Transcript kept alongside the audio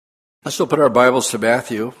Let's open our Bibles to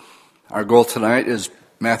Matthew. Our goal tonight is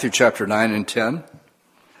Matthew chapter 9 and 10.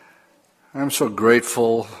 I'm so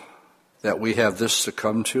grateful that we have this to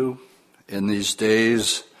come to in these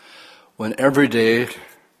days when every day,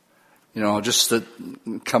 I left the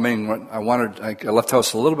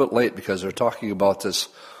house a little bit late because they're talking about this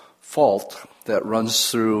fault that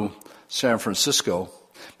runs through San Francisco.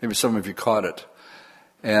 Maybe some of you caught it.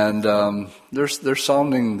 And they're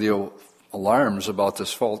sounding the alarms about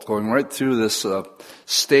this fault going right through this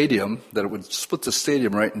stadium, that it would split the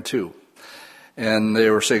stadium right in two. And they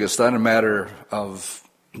were saying it's not a matter of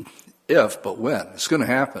if, but when. It's going to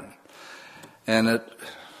happen. And it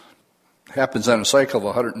happens on a cycle of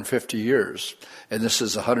 150 years. And this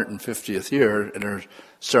is the 150th year, and they're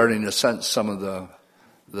starting to sense some of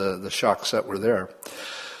the shocks that were there.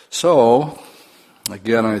 So,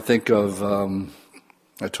 again, I think of,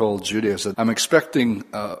 I told Judy, I said, I'm expecting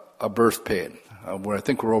a birth pain, where I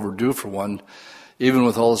think we're overdue for one. Even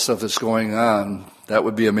with all the stuff that's going on, that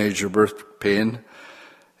would be a major birth pain.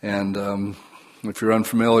 And if you're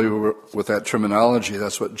unfamiliar with that terminology,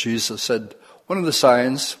 that's what Jesus said. One of the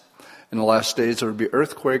signs in the last days, there would be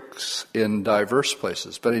earthquakes in diverse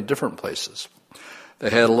places, many different places.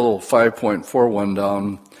 They had a little 5.41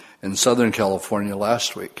 down in Southern California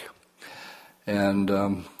last week.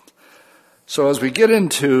 And so as we get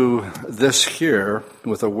into this here,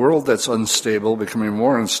 with a world that's unstable, becoming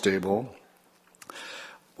more unstable,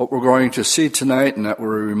 what we're going to see tonight, and that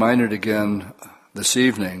we're reminded again this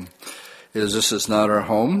evening, is this is not our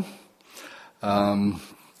home. The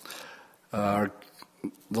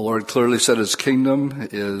Lord clearly said His kingdom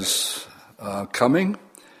is coming,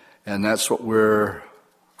 and that's where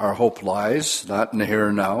our hope lies, not in the here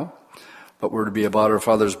and now, but we're to be about our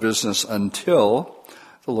Father's business until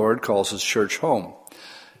the Lord calls His church home.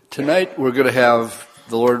 Tonight we're going to have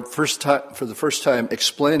the Lord for the first time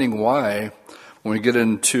explaining why, when we get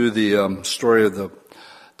into the story of the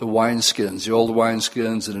wineskins, the old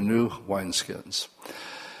wineskins and the new wineskins.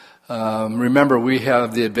 Remember, we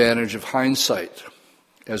have the advantage of hindsight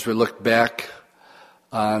as we look back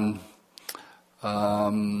on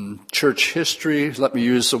church history. Let me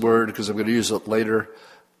use the word, because I'm going to use it later,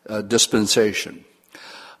 dispensation.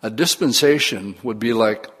 A dispensation would be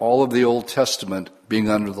like all of the Old Testament being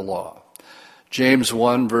under the law. James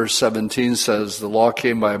 1 verse 17 says, the law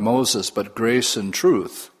came by Moses, but grace and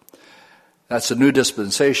truth. That's a new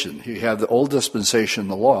dispensation. You have the old dispensation,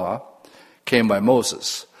 the law, came by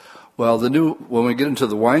Moses. Well, when we get into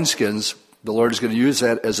the wineskins, the Lord is going to use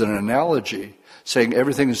that as an analogy, saying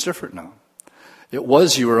everything is different now. It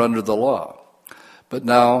was you were under the law. But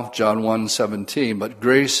now, John 1:17, but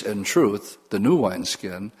grace and truth, the new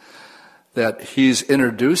wineskin, that He's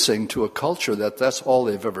introducing to a culture that's all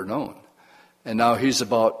they've ever known. And now He's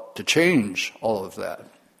about to change all of that.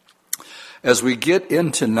 As we get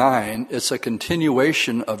into 9, it's a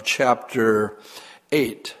continuation of chapter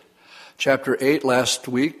 8. Chapter 8 last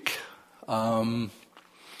week, last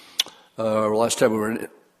time we were in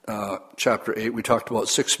chapter 8, we talked about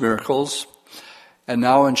 6 miracles. And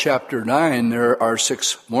now in chapter 9, there are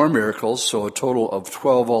 6 more miracles, so a total of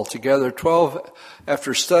 12 altogether. 12,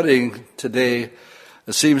 after studying today,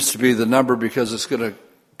 it seems to be the number because it's going to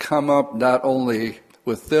come up not only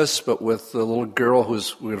with this, but with the little girl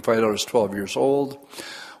who's, we're going to find out, is 12 years old.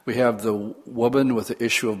 We have the woman with the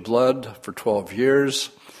issue of blood for 12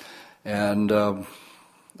 years. And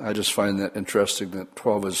I just find that interesting that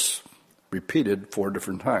 12 is repeated 4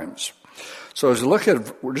 different times. So as you look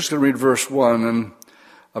at, we're just going to read verse 1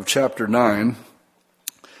 of chapter 9.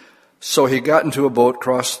 So he got into a boat,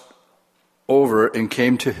 crossed over, and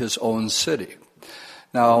came to his own city.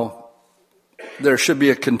 Now, there should be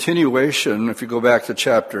a continuation. If you go back to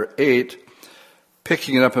chapter 8,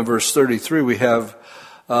 picking it up in verse 33, we have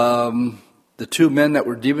the 2 men that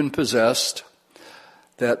were demon-possessed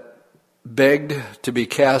that begged to be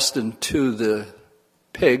cast into the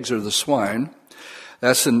pigs or the swine.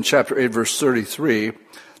 That's in chapter 8, verse 33.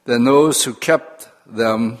 Then those who kept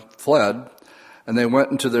them fled, and they went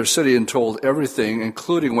into their city and told everything,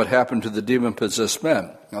 including what happened to the demon-possessed men.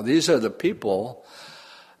 Now, these are the people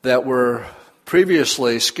that were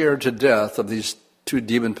previously scared to death of these 2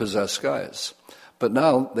 demon-possessed guys. But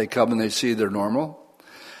now they come and they see they're normal,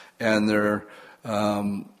 and they're,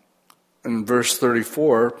 in verse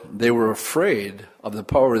 34, they were afraid of the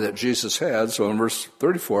power that Jesus had. So in verse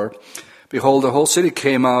 34, behold, the whole city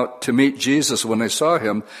came out to meet Jesus. When they saw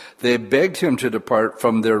him, they begged him to depart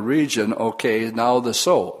from their region. Okay, now the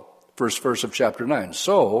so. First verse of chapter 9.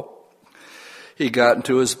 So he got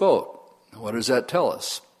into his boat. What does that tell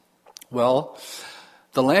us? Well,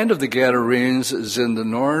 The land of the Gadarenes is in the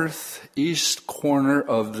northeast corner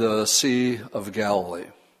of the Sea of Galilee.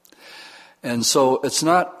 And so it's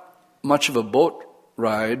not much of a boat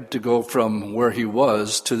ride to go from where he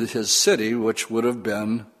was to his city, which would have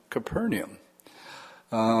been Capernaum.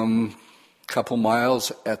 Couple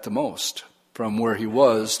miles at the most from where he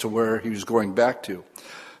was to where he was going back to.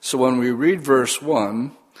 So when we read verse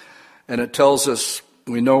 1, and it tells us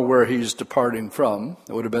we know where he's departing from,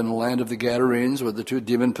 it would have been the land of the Gadarenes where the two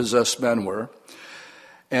demon-possessed men were.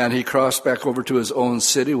 And he crossed back over to his own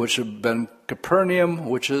city, which would have been Capernaum,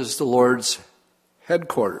 which is the Lord's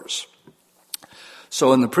headquarters.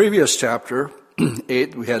 So in the previous chapter,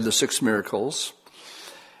 8, we had the 6 miracles.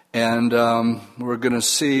 And we're going to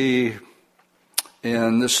see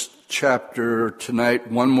in this chapter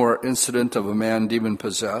tonight one more incident of a man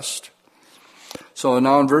demon-possessed. So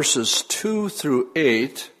now in verses 2 through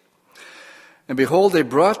 8, and behold, they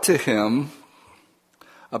brought to him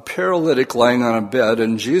a paralytic lying on a bed,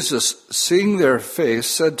 and Jesus, seeing their faith,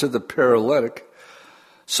 said to the paralytic,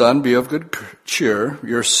 Son, be of good cheer,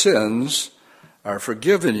 your sins are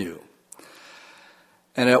forgiven you.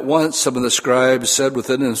 And at once some of the scribes said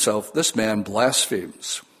within himself, This man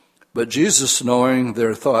blasphemes. But Jesus, knowing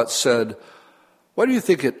their thoughts, said, Why do you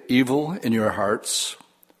think it evil in your hearts?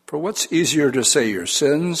 For what's easier to say, your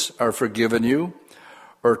sins are forgiven you,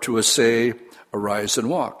 or to say, arise and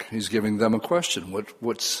walk? He's giving them a question.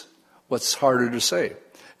 What's harder to say?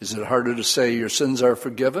 Is it harder to say your sins are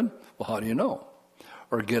forgiven? Well, how do you know?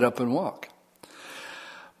 Or get up and walk.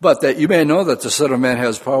 But that you may know that the Son of Man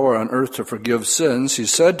has power on earth to forgive sins, he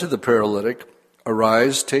said to the paralytic,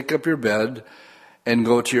 Arise, take up your bed, and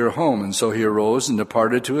go to your home. And so he arose and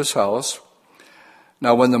departed to his house.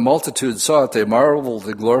 Now when the multitude saw it, they marveled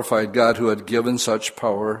and glorified God who had given such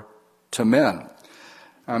power to men.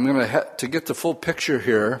 I'm going to get the full picture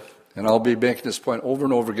here, and I'll be making this point over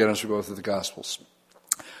and over again as we go through the Gospels.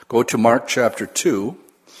 Go to Mark chapter 2,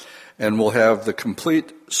 and we'll have the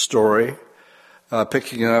complete story,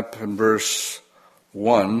 picking up in verse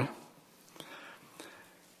 1.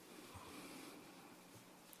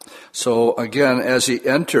 So again, as he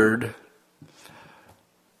entered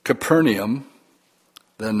Capernaum,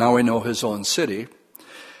 then now we know his own city.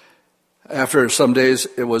 After some days,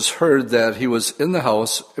 it was heard that he was in the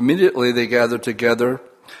house. Immediately they gathered together,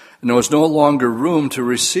 and there was no longer room to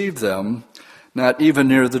receive them, not even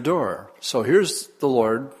near the door. So here's the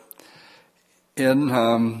Lord in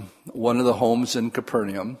one of the homes in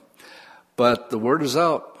Capernaum, but the word is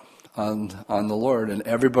out on the Lord, and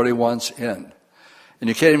everybody wants in. And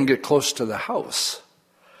you can't even get close to the house.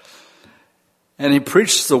 And he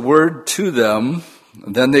preached the word to them.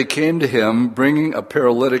 And then they came to him, bringing a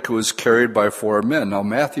paralytic who was carried by 4 men. Now,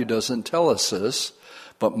 Matthew doesn't tell us this,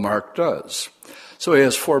 but Mark does. So he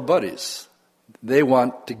has 4 buddies. They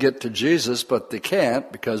want to get to Jesus, but they can't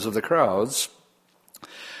because of the crowds.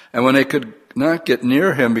 And when they could not get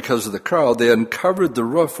near him because of the crowd, they uncovered the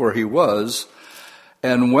roof where he was.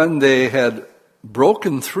 And when they had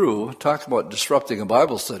broken through, talk about disrupting a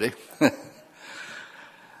Bible study,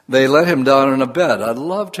 they let him down on a bed. I'd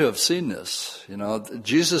love to have seen this. You know,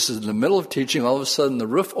 Jesus is in the middle of teaching. All of a sudden, the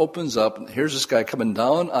roof opens up, and here's this guy coming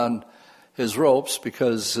down on his ropes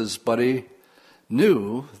because his buddy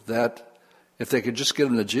knew that if they could just get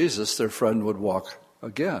him to Jesus, their friend would walk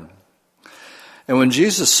again. And when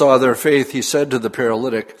Jesus saw their faith, he said to the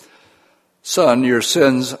paralytic, Son, your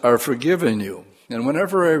sins are forgiven you. And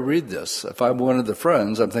whenever I read this, if I'm one of the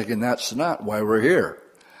friends, I'm thinking that's not why we're here.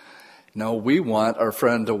 No, we want our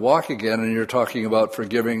friend to walk again, and you're talking about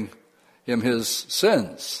forgiving him his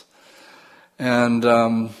sins. And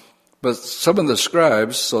but some of the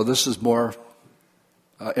scribes, so this is more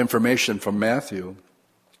information from Matthew,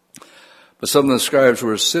 but some of the scribes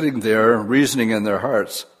were sitting there reasoning in their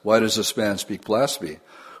hearts, why does this man speak blasphemy?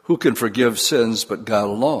 Who can forgive sins but God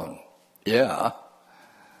alone? Yeah,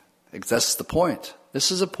 that's the point.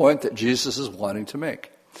 This is a point that Jesus is wanting to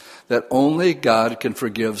make. That only God can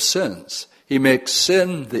forgive sins. He makes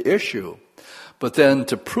sin the issue, but then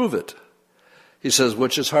to prove it, he says,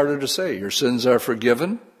 which is harder to say, your sins are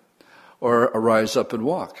forgiven or arise up and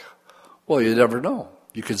walk? Well, you never know.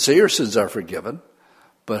 You can say your sins are forgiven,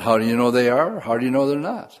 but how do you know they are? How do you know they're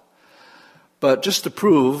not? But just to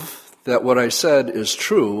prove that what I said is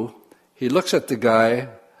true, he looks at the guy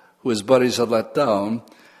who his buddies had let down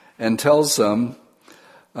and tells them,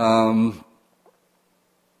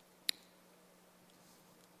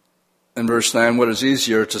 in verse 9, what is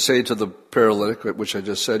easier to say to the paralytic, which I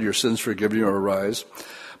just said, your sins forgiven you, or arise,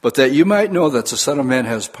 but that you might know that the Son of Man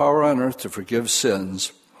has power on earth to forgive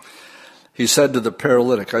sins. He said to the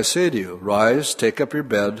paralytic, I say to you, rise, take up your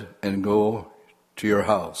bed, and go to your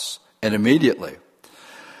house. And immediately.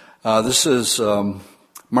 This is,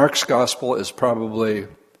 Mark's gospel is probably,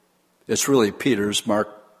 it's really Peter's.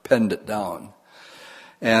 Mark penned it down.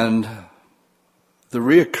 And the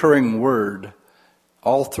reoccurring word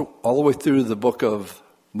all the way through the book of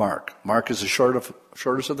Mark. Mark is the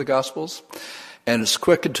shortest of the Gospels, and it's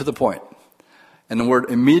quick and to the point. And the word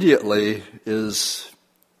immediately is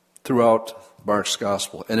throughout Mark's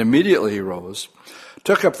Gospel. And immediately he rose,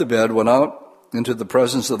 took up the bed, went out into the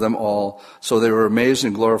presence of them all, so they were amazed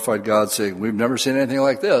and glorified God, saying, "We've never seen anything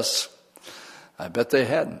like this." I bet they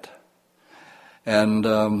hadn't. And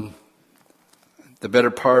the better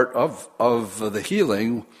part of the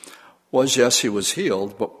healing was, yes, he was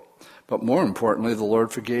healed, but more importantly, the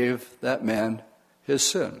Lord forgave that man his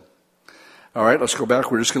sin. All right, let's go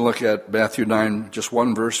back. We're just going to look at Matthew 9, just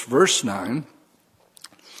one verse. Verse 9,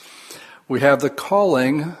 we have the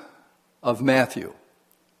calling of Matthew.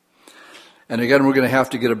 And again, we're going to have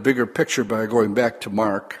to get a bigger picture by going back to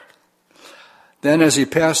Mark. Then as he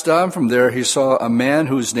passed on from there, he saw a man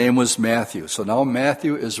whose name was Matthew. So now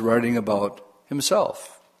Matthew is writing about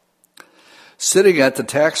himself. Sitting at the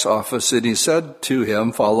tax office, and he said to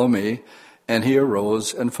him, "Follow me." And he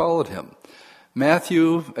arose and followed him.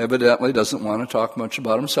 Matthew evidently doesn't want to talk much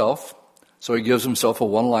about himself, so he gives himself a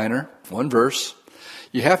one-liner, one verse.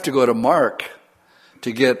 You have to go to Mark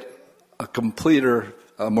to get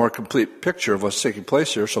a more complete picture of what's taking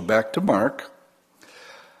place here. So back to Mark.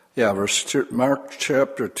 Mark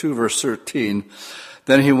chapter 2, verse 13.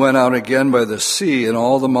 Then he went out again by the sea, and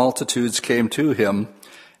all the multitudes came to him,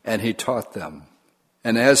 and he taught them.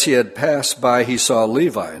 And as he had passed by, he saw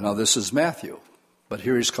Levi. Now this is Matthew, but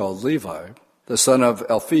here he's called Levi, the son of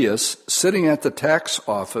Alphaeus, sitting at the tax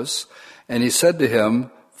office, and he said to him,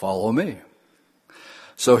 "Follow me."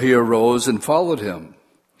 So he arose and followed him.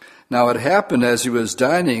 Now it happened as he was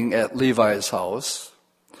dining at Levi's house,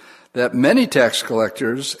 that many tax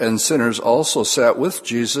collectors and sinners also sat with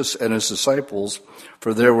Jesus and his disciples,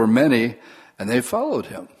 for there were many, and they followed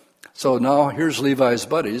him. So now here's Levi's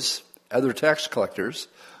buddies, other tax collectors,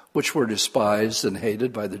 which were despised and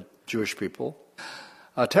hated by the Jewish people.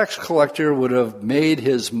 A tax collector would have made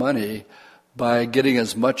his money by getting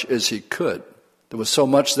as much as he could. There was so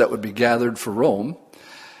much that would be gathered for Rome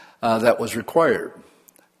that was required.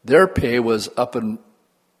 Their pay was up and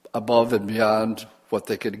above and beyond what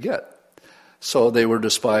they could get. So they were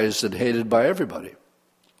despised and hated by everybody.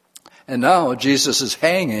 And now Jesus is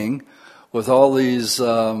hanging with all these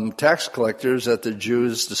tax collectors that the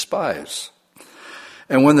Jews despise.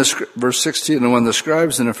 And when verse 16, and when the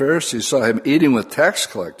scribes and the Pharisees saw him eating with tax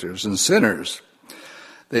collectors and sinners,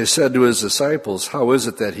 they said to his disciples, "How is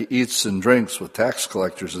it that he eats and drinks with tax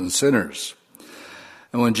collectors and sinners?"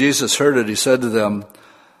 And when Jesus heard it, he said to them,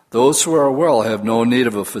 "Those who are well have no need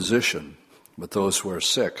of a physician, but those who are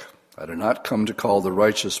sick. I did not come to call the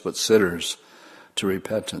righteous, but sinners to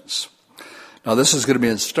repentance." Now this is going to be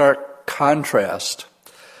in stark contrast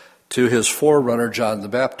to his forerunner, John the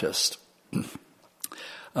Baptist.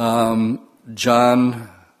 John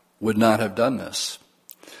would not have done this.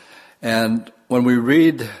 And when we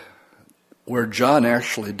read where John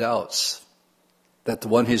actually doubts that the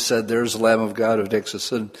one he said, "There's the Lamb of God who takes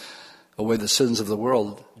away the sins of the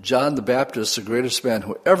world," John the Baptist, the greatest man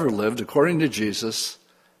who ever lived, according to Jesus,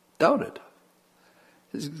 doubted.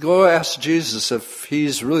 Go ask Jesus if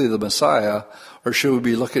he's really the Messiah, or should we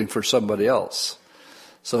be looking for somebody else?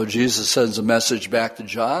 So Jesus sends a message back to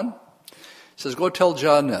John. He says, "Go tell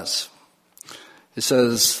John this." He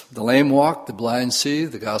says, "The lame walk, the blind see,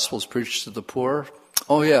 the gospel is preached to the poor."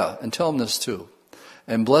 Oh yeah, and tell him this too.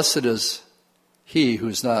 "And blessed is he who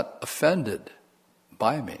is not offended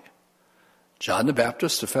by me." John the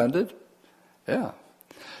Baptist offended? Yeah.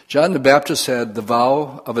 John the Baptist had the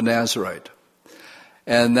vow of a Nazirite.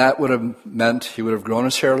 And that would have meant he would have grown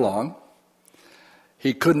his hair long.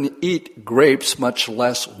 He couldn't eat grapes, much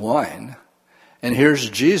less wine. And here's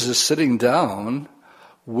Jesus sitting down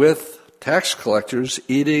with tax collectors,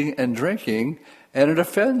 eating and drinking, and it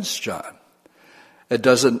offends John. It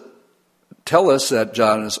doesn't tell us that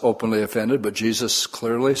John is openly offended, but Jesus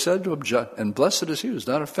clearly said to him, "John, and blessed is he who is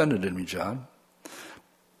not offended in me, John."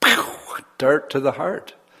 Pew! Dart to the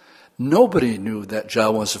heart. Nobody knew that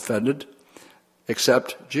John was offended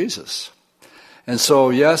except Jesus. And so,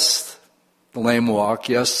 yes, the lame walk,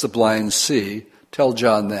 yes, the blind see. Tell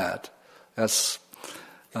John that. That's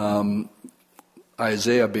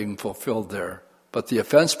Isaiah being fulfilled there. But the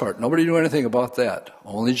offense part, nobody knew anything about that.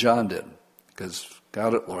 Only John did. Because,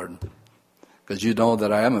 got it, Lord. Because you know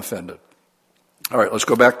that I am offended. All right, let's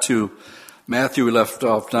go back to Matthew. We left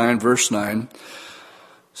off 9, verse 9.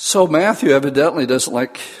 So Matthew evidently doesn't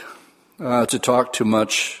like to talk too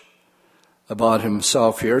much about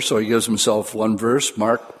himself here, so he gives himself one verse.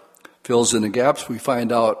 Mark fills in the gaps. We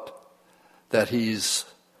find out that his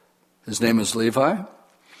name is Levi,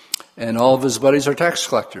 and all of his buddies are tax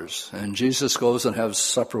collectors, and Jesus goes and has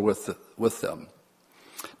supper with them.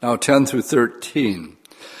 Now 10 through 13.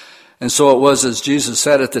 And so it was as Jesus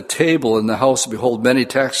sat at the table in the house, behold, many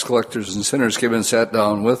tax collectors and sinners came and sat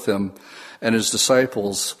down with him and his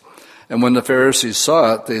disciples. And when the Pharisees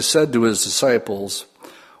saw it, they said to his disciples,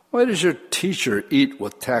 why does your teacher eat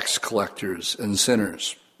with tax collectors and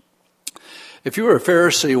sinners? If you were a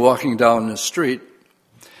Pharisee walking down the street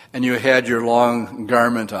and you had your long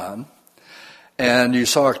garment on and you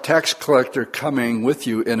saw a tax collector coming with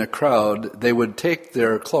you in a crowd, they would take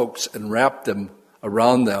their cloaks and wrap them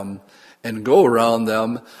around them and go around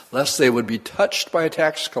them lest they would be touched by a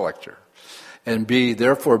tax collector and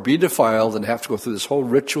therefore be defiled and have to go through this whole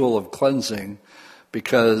ritual of cleansing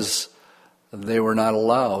because they were not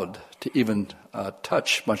allowed to even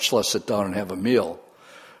touch, much less sit down and have a meal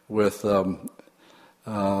with,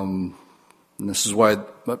 and this is why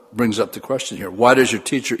it brings up the question here. Why does your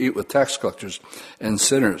teacher eat with tax collectors and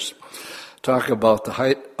sinners? Talk about the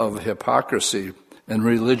height of hypocrisy and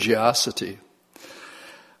religiosity.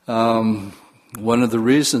 One of the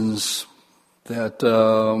reasons that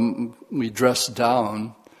we dress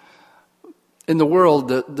down, in the world,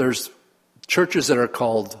 there's churches that are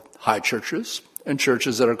called high churches and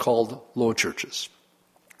churches that are called low churches.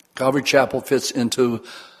 Calvary Chapel fits into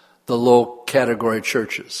the low category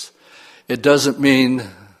churches. It doesn't mean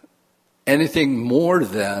anything more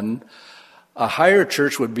than a higher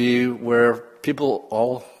church would be where people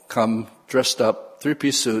all come dressed up,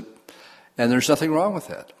 three-piece suit, and there's nothing wrong with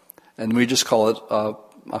that. And we just call it a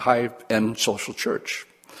high-end social church.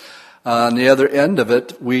 On the other end of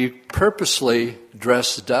it, we purposely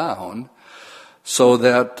dress down so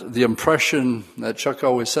that the impression that Chuck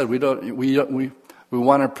always said, we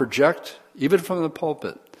want to project, even from the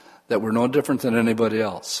pulpit, that we're no different than anybody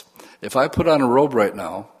else. If I put on a robe right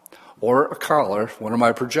now, or a collar, what am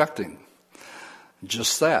I projecting?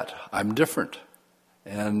 Just that. I'm different.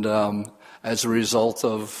 And as a result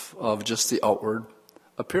of just the outward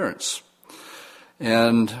appearance.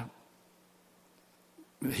 And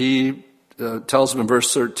he tells them in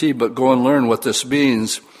verse 13, but go and learn what this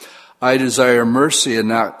means. I desire mercy and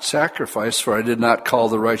not sacrifice, for I did not call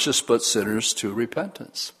the righteous but sinners to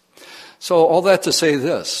repentance. So all that to say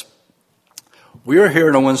this. We are here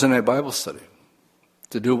in a Wednesday night Bible study.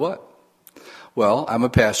 To do what? Well, I'm a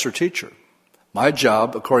pastor-teacher. My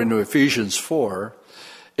job, according to Ephesians 4,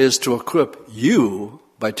 is to equip you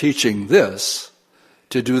by teaching this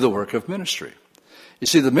to do the work of ministry. You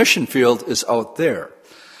see, the mission field is out there.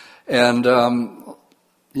 And,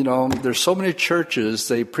 there's so many churches,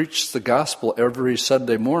 they preach the gospel every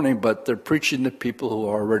Sunday morning, but they're preaching to people who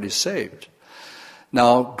are already saved.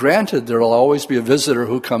 Now, granted, there will always be a visitor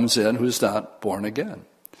who comes in who's not born again.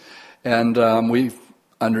 And we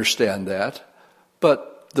understand that.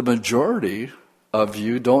 But the majority of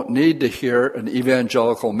you don't need to hear an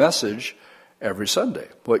evangelical message every Sunday.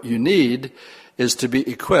 What you need is to be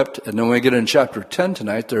equipped. And then when we get in chapter 10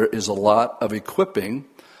 tonight, there is a lot of equipping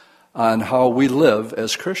on how we live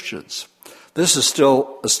as Christians. This is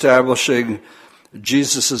still establishing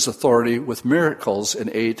Jesus' authority with miracles in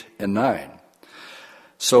 8 and 9.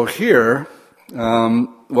 So here,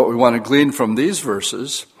 what we want to glean from these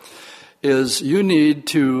verses is you need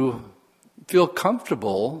to feel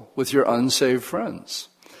comfortable with your unsaved friends.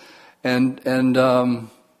 And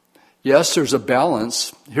yes, there's a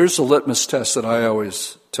balance. Here's the litmus test that I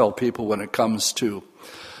always tell people when it comes to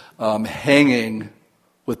hanging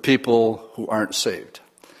with people who aren't saved.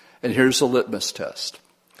 And here's the litmus test.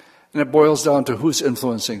 And it boils down to who's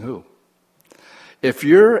influencing who. If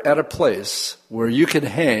you're at a place where you can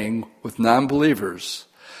hang with non-believers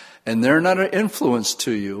and they're not an influence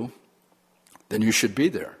to you, then you should be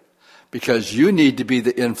there because you need to be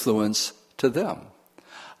the influence to them.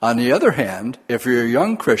 On the other hand, if you're a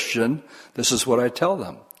young Christian, this is what I tell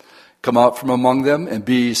them. Come out from among them and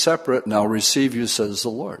be ye separate, and I'll receive you, says the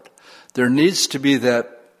Lord. There needs to be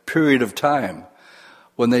that period of time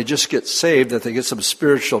when they just get saved, that they get some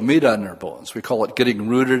spiritual meat on their bones. We call it getting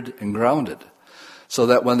rooted and grounded. So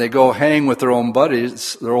that when they go hang with their old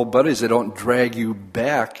buddies, they don't drag you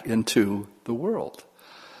back into the world.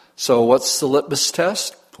 So what's the litmus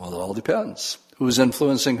test? Well, it all depends. Who's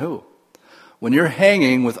influencing who? When you're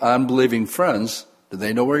hanging with unbelieving friends, do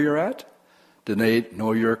they know where you're at? Do they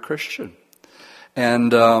know you're a Christian?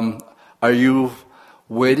 And are you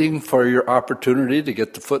waiting for your opportunity to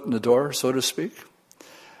get the foot in the door, so to speak?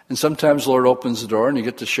 And sometimes the Lord opens the door and you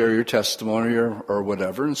get to share your testimony or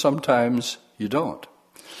whatever, and sometimes you don't.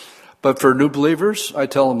 But for new believers, I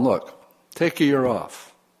tell them, look, take a year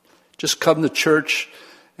off. Just come to church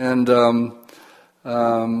and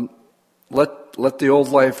let the old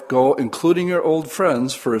life go, including your old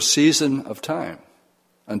friends, for a season of time.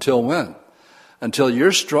 Until when? Until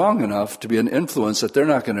you're strong enough to be an influence that they're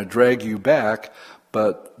not going to drag you back,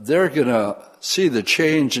 but they're going to see the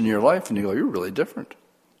change in your life and you go, you're really different.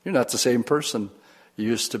 You're not the same person you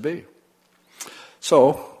used to be.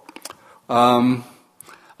 So,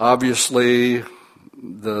 obviously,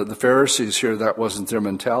 the Pharisees here, that wasn't their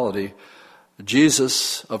mentality.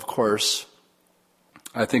 Jesus, of course,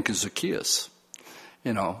 I think is Zacchaeus,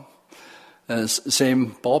 And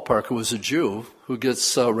same ballpark, who was a Jew who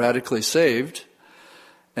gets radically saved.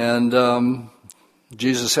 And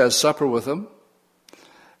Jesus has supper with him.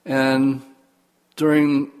 And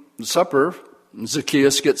during the supper,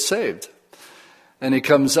 Zacchaeus gets saved. And he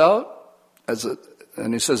comes out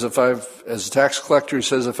and he says, as a tax collector, he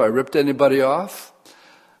says, if I ripped anybody off,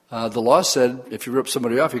 the law said, if you rip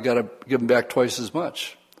somebody off, you got to give them back twice as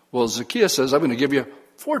much. Well, Zacchaeus says, I'm going to give you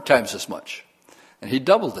 4 times as much. And he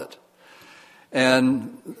doubled it.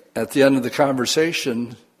 And at the end of the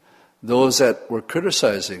conversation, those that were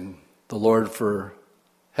criticizing the Lord for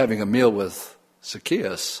having a meal with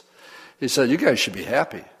Zacchaeus, he said, you guys should be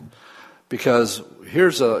happy. Because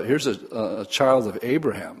here's a child of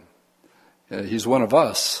Abraham. He's one of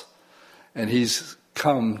us. And he's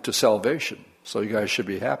come to salvation. So you guys should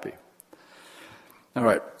be happy. All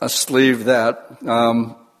right, let's leave that.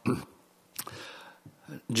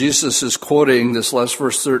 Jesus is quoting this last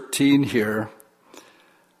verse 13 here.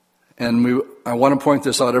 And I want to point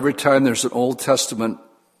this out. Every time there's an Old Testament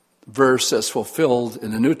verse that's fulfilled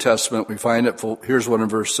in the New Testament, we find it. Here's one in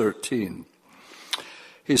verse 13.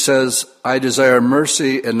 He says, I desire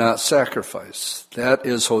mercy and not sacrifice. That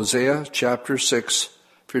is Hosea chapter 6.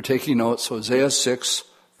 If you're taking notes, Hosea 6,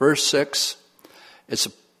 verse 6. It's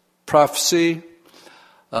a prophecy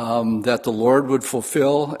that the Lord would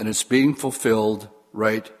fulfill, and it's being fulfilled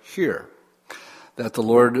right here. That the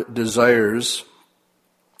Lord desires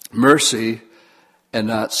mercy and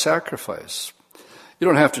not sacrifice. You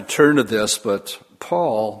don't have to turn to this, but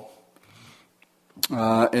Paul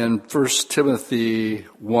in 1 Timothy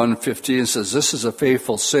 1:15 says, this is a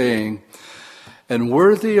faithful saying, and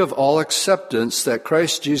worthy of all acceptance, that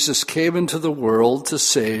Christ Jesus came into the world to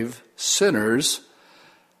save sinners,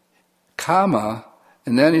 and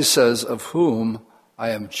then he says, of whom I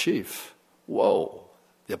am chief. Whoa.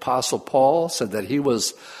 The Apostle Paul said that he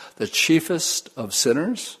was the chiefest of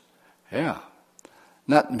sinners? Yeah.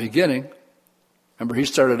 Not in the beginning. Remember, he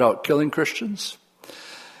started out killing Christians.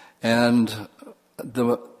 And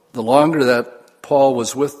the longer that Paul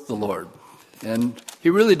was with the Lord, and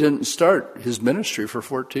he really didn't start his ministry for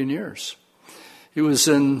 14 years. He was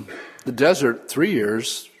in the desert 3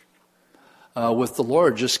 years with the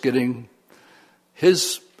Lord, just getting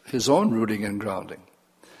his own rooting and grounding.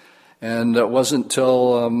 And it wasn't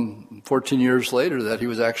until 14 years later that he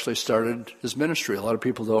was actually started his ministry. A lot of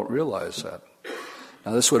people don't realize that.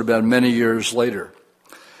 Now, this would have been many years later.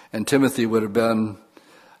 And Timothy would have been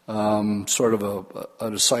sort of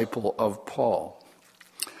a disciple of Paul.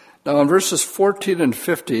 Now, in verses 14 and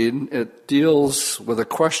 15, it deals with a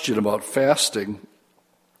question about fasting.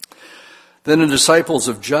 Then the disciples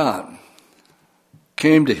of John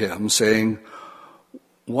came to him, saying,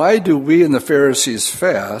 why do we and the Pharisees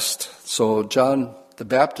fast? So John the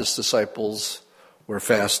Baptist's disciples were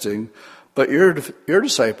fasting, but your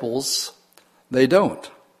disciples, they don't.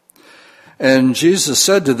 And Jesus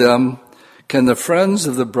said to them, can the friends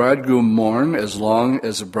of the bridegroom mourn as long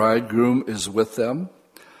as the bridegroom is with them?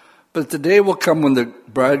 But the day will come when the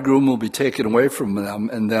bridegroom will be taken away from them,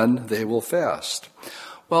 and then they will fast.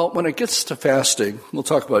 Well, when it gets to fasting, we'll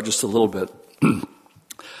talk about it just a little bit.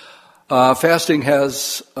 Fasting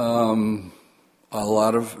has a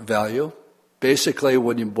lot of value. Basically,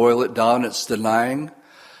 when you boil it down, it's denying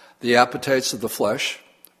the appetites of the flesh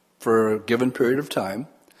for a given period of time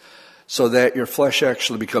so that your flesh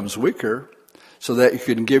actually becomes weaker so that you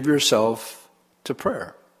can give yourself to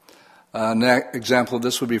prayer. An example of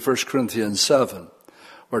this would be 1 Corinthians 7,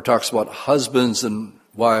 where it talks about husbands and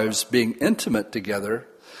wives being intimate together,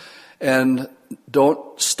 and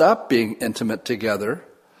don't stop being intimate together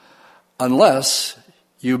unless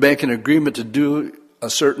you make an agreement to do a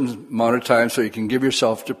certain amount of time so you can give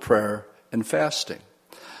yourself to prayer and fasting.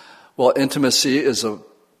 Well, intimacy is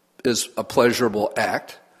a pleasurable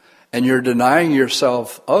act, and you're denying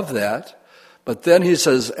yourself of that. But then he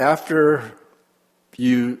says, after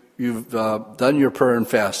you've done your prayer and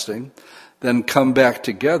fasting, then come back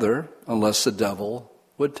together unless the devil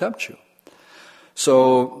would tempt you.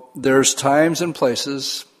 So there's times and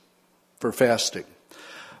places for fasting.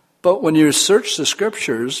 But when you search the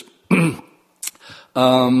scriptures,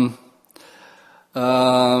 there's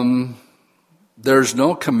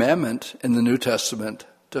no commandment in the New Testament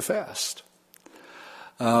to fast.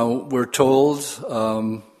 We're told,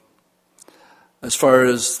 as far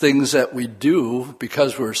as things that we do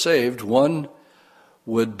because we're saved, one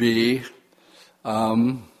would be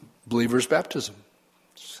believer's baptism.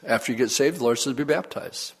 After you get saved, the Lord says be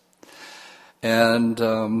baptized. And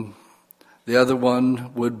the other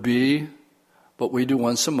one would be what we do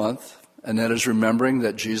once a month, and that is remembering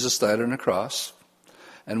that Jesus died on a cross,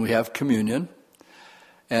 and we have communion.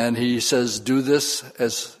 And he says, do this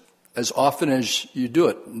as often as you do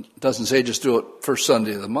it. It doesn't say just do it first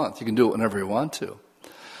Sunday of the month. You can do it whenever you want to.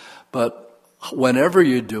 But whenever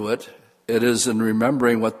you do it, it is in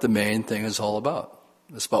remembering what the main thing is all about.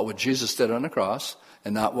 It's about what Jesus did on the cross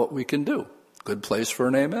and not what we can do. Good place for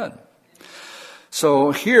an amen.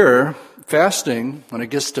 So here, fasting, when it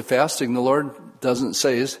gets to fasting, the Lord doesn't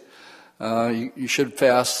say you should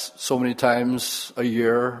fast so many times a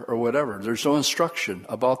year or whatever. There's no instruction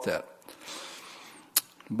about that.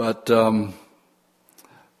 But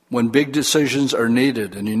when big decisions are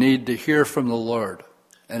needed and you need to hear from the Lord,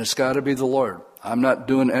 and it's got to be the Lord. I'm not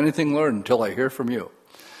doing anything, Lord, until I hear from you.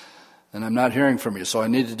 And I'm not hearing from you, so I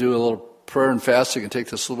need to do a little prayer and fasting and take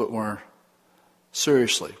this a little bit more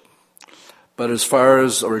seriously. But as far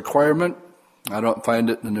as a requirement, I don't find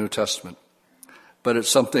it in the New Testament. But it's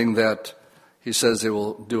something that he says they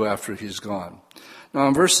will do after he's gone. Now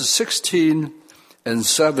in verses 16 and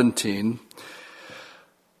 17,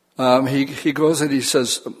 he goes and he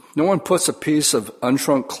says, no one puts a piece of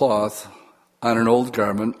unshrunk cloth on an old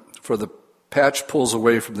garment, for the patch pulls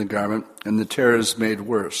away from the garment, and the tear is made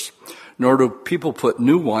worse. Nor do people put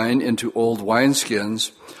new wine into old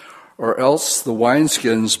wineskins, or else the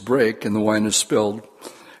wineskins break and the wine is spilled,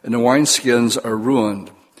 and the wineskins are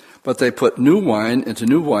ruined. But they put new wine into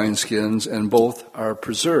new wineskins, and both are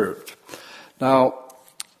preserved. Now,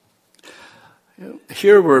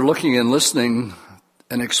 here we're looking and listening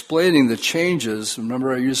and explaining the changes.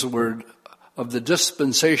 Remember, I used the word of the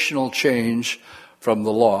dispensational change from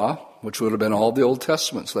the law, which would have been all the Old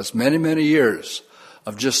Testament. So that's many, many years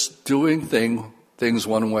of just doing things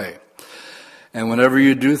one way. And whenever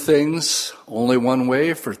you do things only one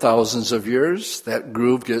way for thousands of years, that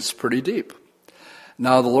groove gets pretty deep.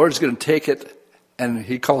 Now the Lord's going to take it, and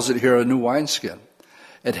he calls it here a new wineskin.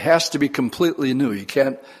 It has to be completely new. You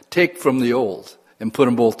can't take from the old and put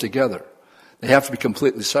them both together. They have to be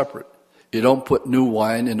completely separate. You don't put new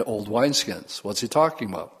wine into old wineskins. What's he talking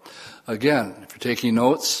about? Again, if you're taking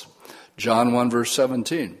notes, John 1 verse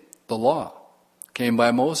 17, the law came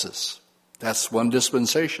by Moses. That's one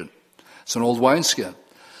dispensation. It's an old wineskin.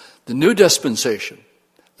 The new dispensation,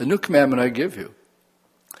 the new commandment I give you.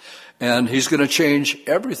 And he's going to change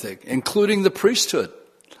everything, including the priesthood.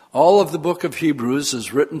 All of the book of Hebrews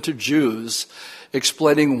is written to Jews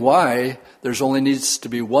explaining why there's only needs to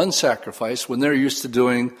be one sacrifice when they're used to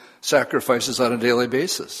doing sacrifices on a daily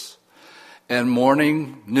basis. And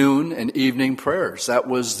morning, noon, and evening prayers. That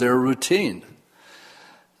was their routine.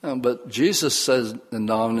 But Jesus says, and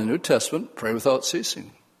now in the New Testament, pray without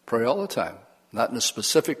ceasing. Pray all the time, not in a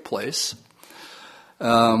specific place.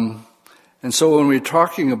 And so when we're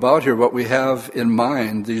talking about here, what we have in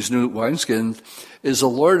mind, these new wineskins, is the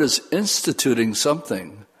Lord is instituting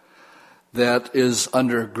something that is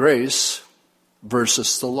under grace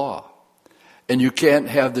versus the law. And you can't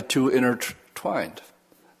have the two intertwined.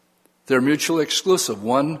 They're mutually exclusive.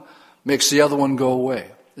 One makes the other one go away.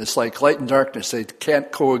 It's like light and darkness. They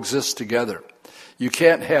can't coexist together. You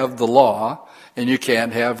can't have the law and you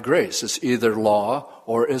can't have grace. It's either law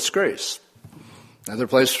or it's grace. Another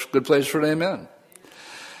place, good place for an amen.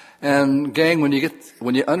 And gang,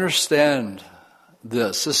 when you understand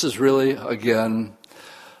this is really, again,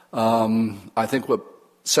 I think what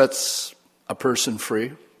sets a person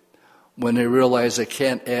free when they realize they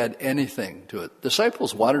can't add anything to it.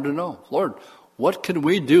 Disciples wanted to know, Lord, what can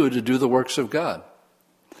we do to do the works of God?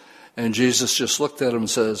 And Jesus just looked at them and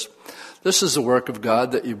says, this is the work of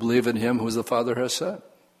God, that you believe in him who the Father has sent.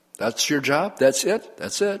 That's your job. That's it.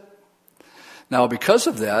 That's it. Now, because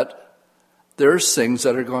of that, there's things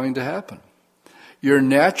that are going to happen. You're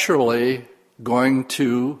naturally going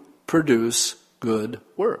to produce good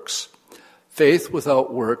works. Faith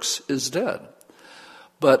without works is dead.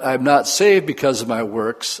 But I'm not saved because of my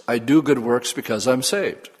works. I do good works because I'm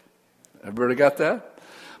saved. Everybody got that?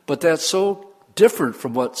 But that's so different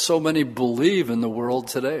from what so many believe in the world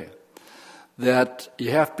today. that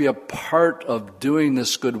you have to be a part of doing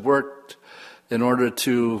this good work in order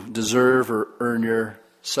to deserve or earn your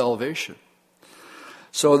salvation.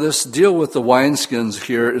 So this deal with the wineskins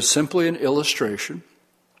here is simply an illustration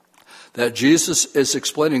that Jesus is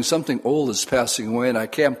explaining something old is passing away, and I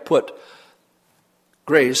can't put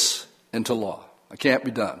grace into law. It can't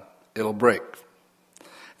be done. It'll break.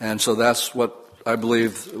 And so that's what I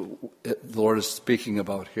believe the Lord is speaking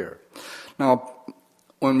about here. Now,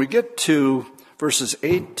 when we get to verses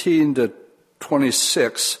 18 to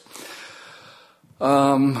 26,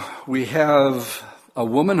 we have a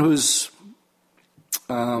woman who's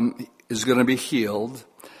is going to be healed,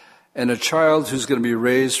 and a child who's going to be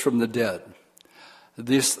raised from the dead.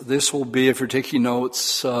 This will be, if you're taking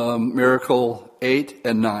notes, miracle 8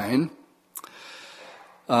 and 9.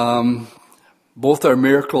 Both are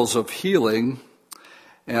miracles of healing,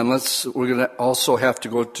 and we're going to also have to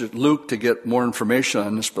go to Luke to get more information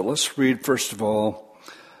on this, but let's read first of all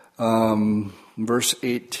verse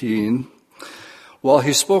 18. While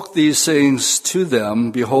he spoke these things to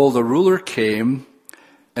them, behold, a ruler came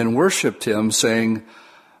and worshipped him, saying,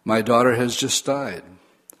 My daughter has just died,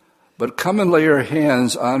 but come and lay your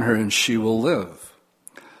hands on her and she will live.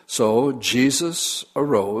 So Jesus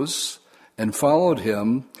arose and followed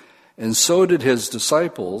him, and so did his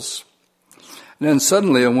disciples. And then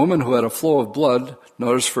suddenly a woman who had a flow of blood,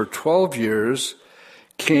 notice for 12 years,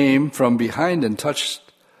 came from behind and touched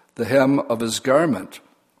the hem of his garment.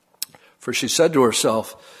 For she said to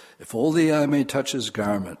herself, If only I may touch his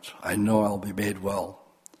garment, I know I'll be made well.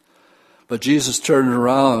 But Jesus turned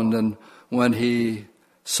around, and when he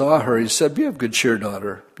saw her, he said, Be of good cheer,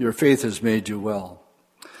 daughter. Your faith has made you well.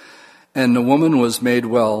 And the woman was made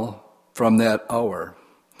well from that hour.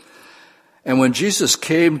 And when Jesus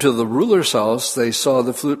came to the ruler's house, they saw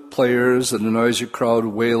the flute players and the noisy crowd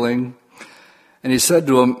wailing. And he said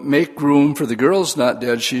to them, Make room, for the girl's not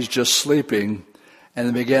dead, she's just sleeping. And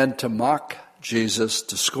they began to mock Jesus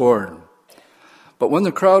to scorn. But when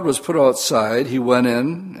the crowd was put outside, he went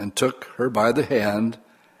in and took her by the hand,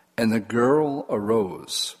 and the girl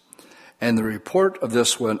arose. And the report of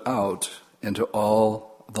this went out into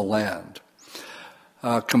all the land.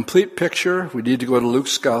 Complete picture, we need to go to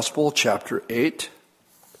Luke's Gospel, chapter 8.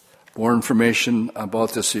 More information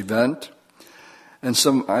about this event. And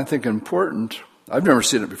some, I think, important, I've never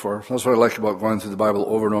seen it before. That's what I like about going through the Bible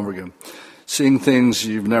over and over again. Seeing things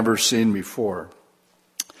you've never seen before.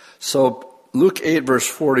 So, Luke 8, verse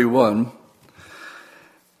 41,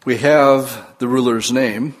 we have the ruler's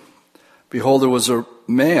name. Behold, there was a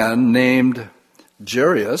man named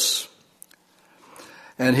Jairus,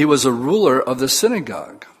 and he was a ruler of the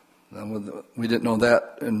synagogue. We didn't know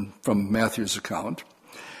that from Matthew's account.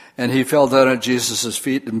 And he fell down at Jesus'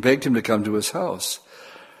 feet and begged him to come to his house.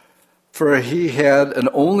 For he had an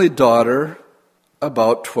only daughter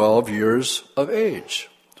about 12 years of age.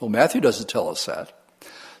 Well, Matthew doesn't tell us that.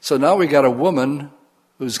 So now we got a woman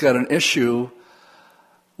who's got an issue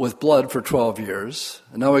with blood for 12 years.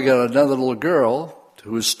 And now we got another little girl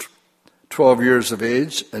who's 12 years of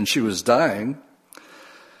age, and she was dying.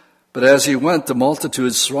 But as he went, the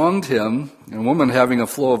multitude thronged him, and a woman having a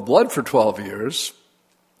flow of blood for 12 years,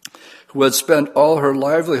 who had spent all her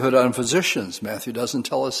livelihood on physicians. Matthew doesn't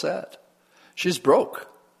tell us that. She's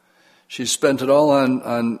broke. She spent it all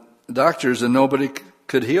on doctors, and nobody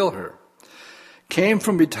could heal her. Came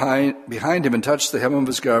from behind him and touched the hem of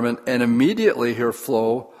his garment, and immediately her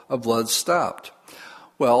flow of blood stopped.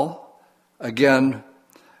 Well, again,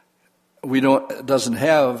 it doesn't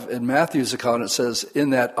have, in Matthew's account, it says, in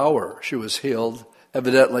that hour she was healed.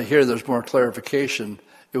 Evidently here there's more clarification.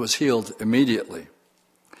 It was healed immediately.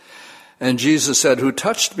 And Jesus said, Who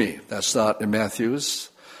touched me? That's not in Matthew's.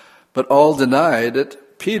 But all denied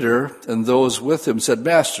it. Peter and those with him said,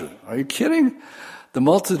 Master, are you kidding? The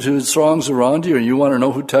multitude throngs around you, and you want to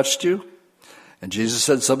know who touched you? And Jesus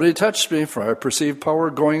said, Somebody touched me, for I perceive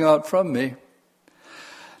power going out from me.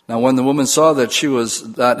 Now when the woman saw that she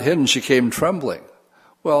was not hidden, she came trembling.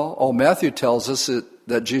 Well, all Matthew tells us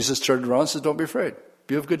that Jesus turned around and said, Don't be afraid.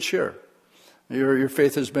 Be of good cheer. Your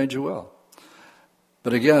faith has made you well.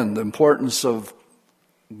 But again, the importance of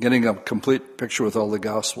getting a complete picture with all the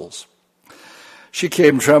Gospels. She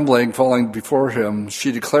came trembling, falling before him.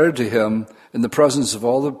 She declared to him in the presence of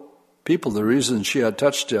all the people the reason she had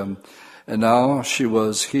touched him, and now she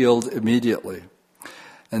was healed immediately.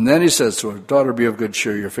 And then he says to her, Daughter, be of good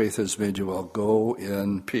cheer, your faith has made you well. Go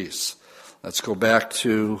in peace. Let's go back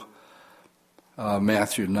to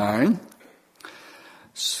Matthew 9.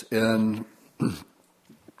 And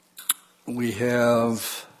we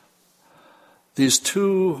have these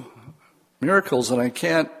two miracles, and I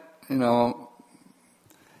can't,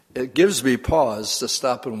 it gives me pause to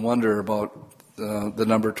stop and wonder about the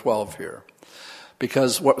number 12 here.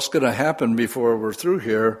 Because what's going to happen before we're through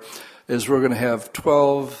here is we're going to have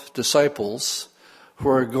 12 disciples who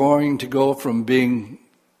are going to go from being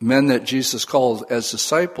men that Jesus called as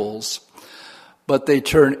disciples, but they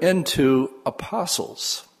turn into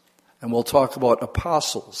apostles. And we'll talk about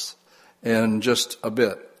apostles in just a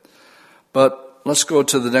bit. But let's go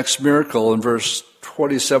to the next miracle in verse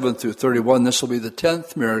 27 through 31. This will be the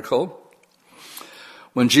 10th miracle.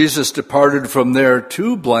 When Jesus departed from there,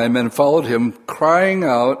 2 blind men followed him, crying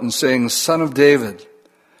out and saying, "Son of David,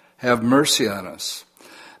 have mercy on us."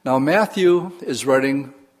 Now, Matthew is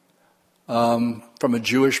writing from a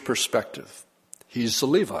Jewish perspective. He's a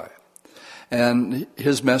Levi. And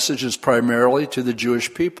his message is primarily to the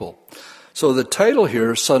Jewish people. So the title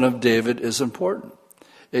here, Son of David, is important.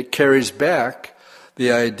 It carries back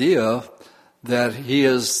the idea that he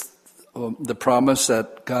is the promise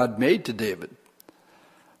that God made to David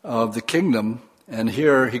of the kingdom, and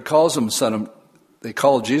here he calls him they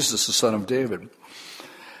call Jesus the Son of David.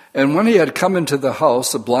 And when he had come into the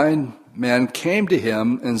house, the blind man came to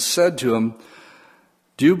him and said to him,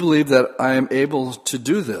 "Do you believe that I am able to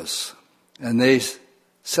do this?" And they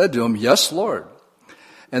said to him, "Yes, Lord."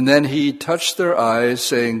 And then he touched their eyes,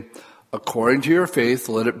 saying, "According to your faith,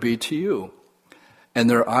 let it be to you." And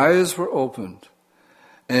their eyes were opened.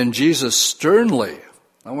 And Jesus sternly,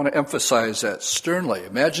 I want to emphasize that, sternly.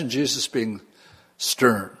 Imagine Jesus being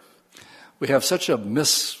stern. We have such a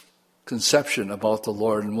misconception about the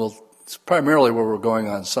Lord, and it's primarily where we're going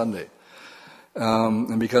on Sunday.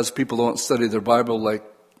 And because people don't study their Bible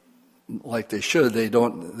like they should,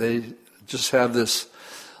 they just have this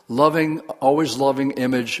loving, always loving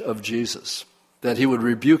image of Jesus. That he would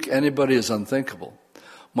rebuke anybody is unthinkable.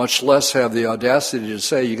 Much less have the audacity to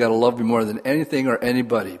say, you got to love me more than anything or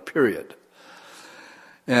anybody, period.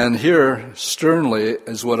 And here, sternly,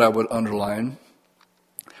 is what I would underline.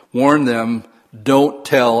 Warn them, don't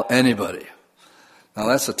tell anybody. Now,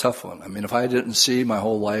 that's a tough one. I mean, if I didn't see my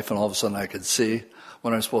whole life and all of a sudden I could see, how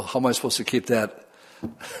am I supposed to keep that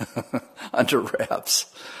under wraps?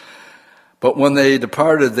 But when they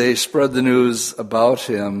departed, they spread the news about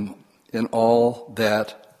him in all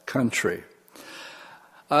that country.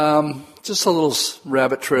 Just a little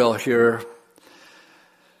rabbit trail here.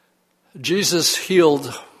 Jesus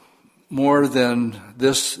healed more than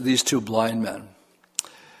these 2 blind men.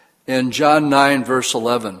 In John 9, verse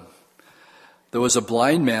 11, there was a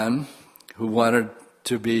blind man who wanted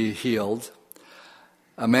to be healed.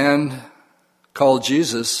 A man called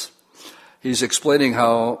Jesus, he's explaining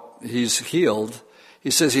how he's healed.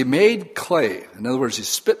 He says he made clay. In other words, he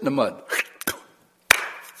spit in the mud.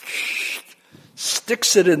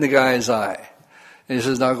 Sticks it in the guy's eye. And he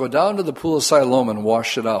says, now go down to the pool of Siloam and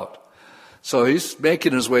wash it out. So he's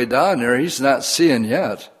making his way down there. He's not seeing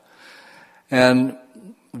yet. And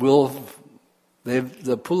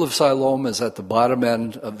the pool of Siloam is at the bottom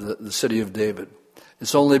end of the city of David.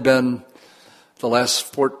 It's only been the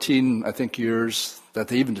last 14, I think, years that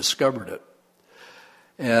they even discovered it.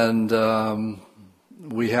 And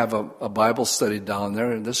we have a Bible study down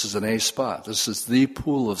there, and this is an A spot. This is the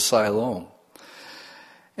pool of Siloam.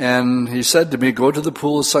 And he said to me, go to the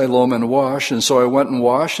pool of Siloam and wash. And so I went and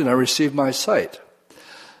washed, and I received my sight.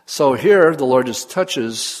 So here, the Lord just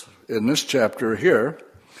touches, in this chapter here,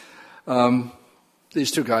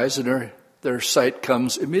 these 2 guys, and their sight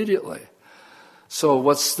comes immediately. So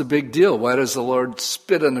what's the big deal? Why does the Lord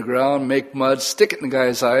spit on the ground, make mud, stick it in the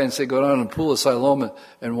guy's eye, and say, go down to the pool of Siloam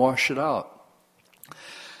and wash it out?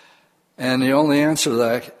 And the only answer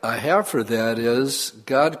that I have for that is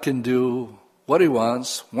God can do what he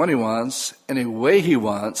wants, when he wants, any way he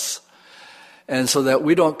wants, and so that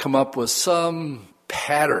we don't come up with some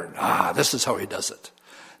pattern. This is how he does it.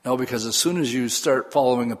 No, because as soon as you start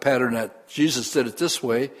following a pattern that Jesus did it this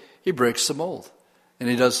way, he breaks the mold. And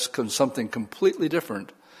he does something completely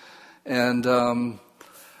different. And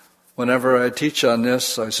whenever I teach on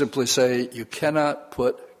this, I simply say, you cannot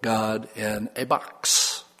put God in a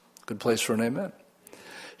box. Good place for an amen.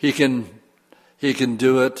 He can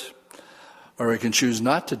do it, or he can choose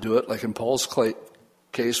not to do it, like in Paul's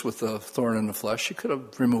case with the thorn in the flesh. He could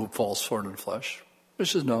have removed Paul's thorn in the flesh. He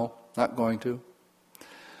says, no, not going to.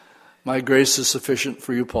 My grace is sufficient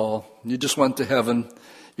for you, Paul. You just went to heaven.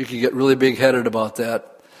 You can get really big-headed about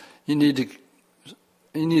that. You need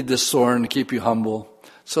this thorn to keep you humble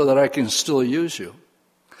so that I can still use you.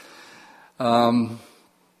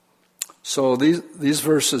 So these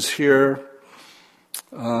verses here,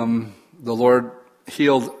 the Lord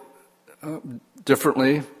healed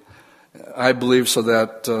differently, I believe, so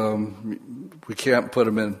that we can't put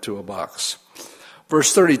him into a box.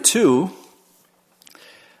 Verse 32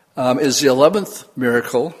 is the 11th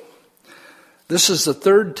miracle. This is the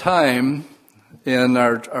third time in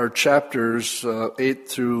our chapters 8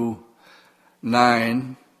 through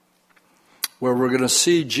 9 where we're going to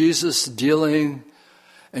see Jesus dealing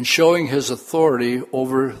and showing his authority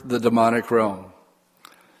over the demonic realm.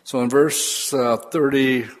 So in verse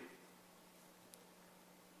 32,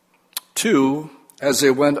 as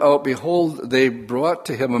they went out, behold, they brought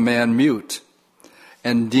to him a man mute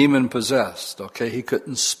and demon-possessed. Okay, he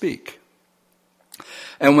couldn't speak.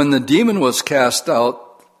 And when the demon was cast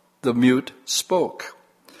out, the mute spoke.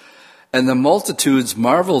 And the multitudes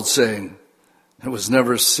marveled, saying, it was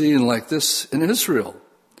never seen like this in Israel.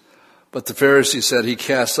 But the Pharisees said, he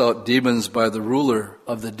casts out demons by the ruler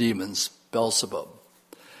of the demons, Beelzebub.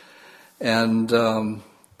 And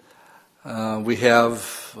we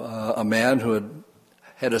have a man who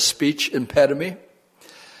had a speech impediment.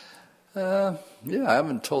 I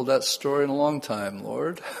haven't told that story in a long time,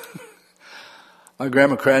 Lord. My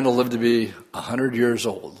Grandma Crandall lived to be 100 years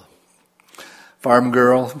old. Farm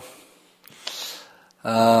girl.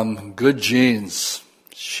 Good genes.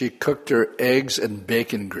 She cooked her eggs in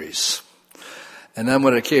bacon grease. And then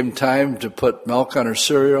when it came time to put milk on her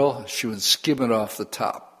cereal, she would skim it off the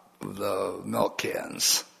top of the milk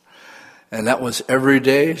cans. And that was every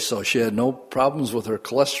day, so she had no problems with her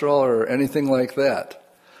cholesterol or anything like that.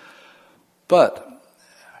 But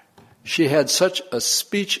she had such a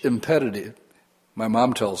speech impediment. My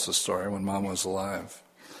mom tells the story when Mom was alive.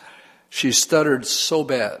 She stuttered so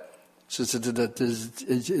bad. She said,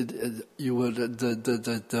 you would, it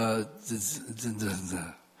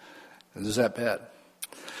was that bad.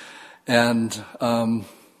 And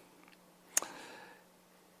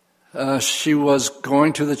she was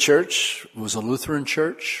going to the church, it was a Lutheran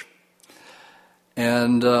church,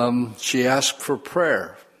 and she asked for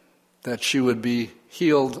prayer that she would be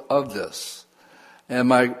healed of this. And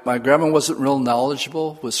my grandma wasn't real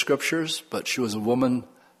knowledgeable with scriptures, but she was a woman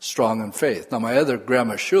strong in faith. Now my other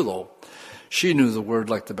grandma, Shulo, she knew the word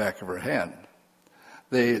like the back of her hand.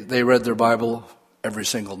 They read their Bible every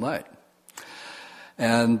single night.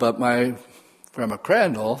 But my Grandma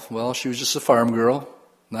Crandall, well, she was just a farm girl,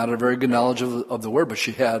 not a very good knowledge of the word, but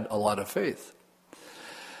she had a lot of faith.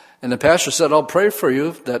 And the pastor said, I'll pray for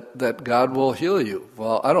you that God will heal you.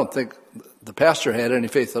 Well, I don't think the pastor had any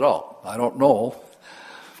faith at all. I don't know.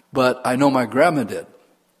 But I know my grandma did.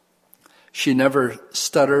 She never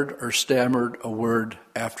stuttered or stammered a word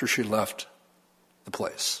after she left the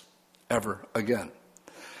place, ever again.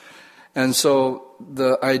 And so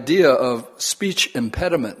the idea of speech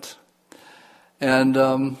impediment,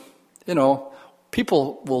 and,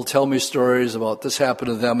 people will tell me stories about this happened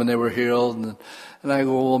to them and they were healed, and I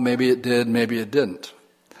go, well, maybe it did, maybe it didn't.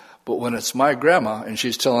 But when it's my grandma and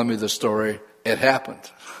she's telling me the story, it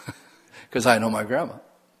happened, because I know my grandma.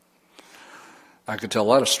 I could tell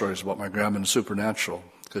a lot of stories about my grandma in the supernatural,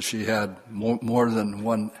 because she had more than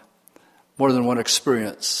one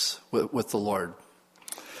experience with the Lord.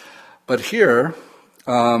 But here,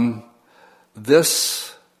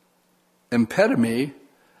 this impediment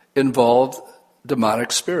involved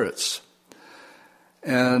demonic spirits.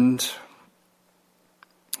 And,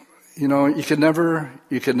 you can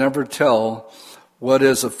never tell what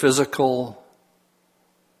is a physical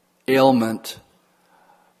ailment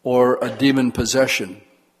or a demon possession.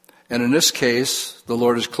 And in this case, the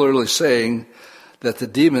Lord is clearly saying that the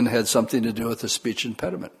demon had something to do with the speech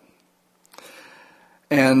impediment.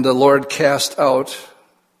 And the Lord cast out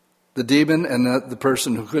the demon, and the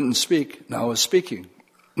person who couldn't speak now is speaking.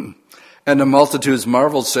 And the multitudes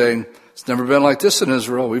marveled, saying, it's never been like this in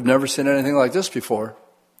Israel. We've never seen anything like this before.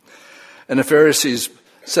 And the Pharisees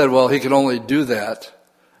said, well, he can only do that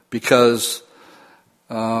because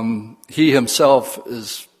he himself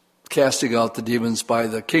is casting out the demons by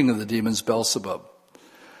the king of the demons, Beelzebub.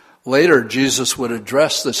 Later, Jesus would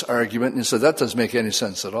address this argument, and he said, that doesn't make any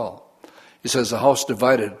sense at all. He says, the house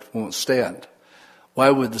divided won't stand.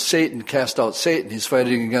 Why would the Satan cast out Satan? He's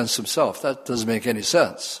fighting against himself. That doesn't make any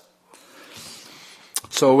sense.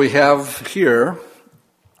 So we have here,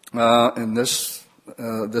 in this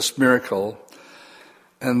miracle,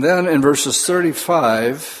 and then in verses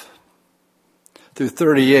 35 through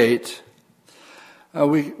 38,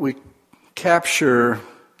 we capture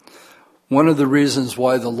one of the reasons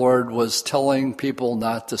why the Lord was telling people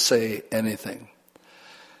not to say anything.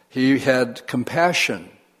 He had compassion.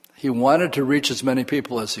 He wanted to reach as many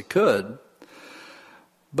people as he could.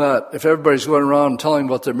 But if everybody's going around telling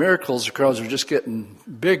about their miracles, the crowds are just getting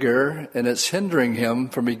bigger, and it's hindering him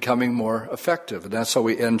from becoming more effective. And that's how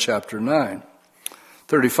we end chapter 9.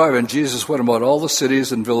 35, and Jesus went about all the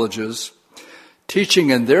cities and villages, teaching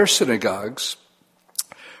in their synagogues,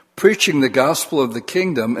 preaching the gospel of the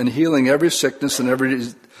kingdom and healing every sickness and every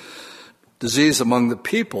disease among the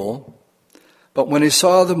people. But when he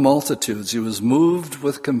saw the multitudes, he was moved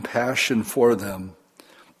with compassion for them,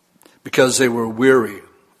 because they were weary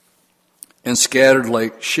and scattered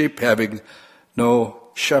like sheep having no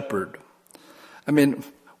shepherd. I mean,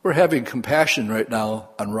 we're having compassion right now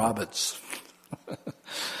on rabbits.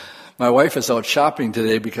 My wife is out shopping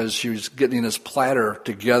today because she was getting this platter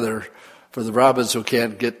together for the robins who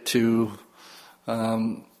can't get to,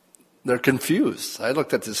 they're confused.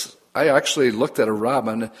 I actually looked at a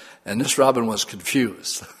robin, and this robin was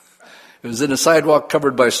confused. It was in a sidewalk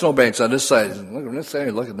covered by snowbanks on this side. Look at this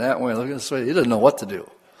side, looking that way, looking this way. He didn't know what to do.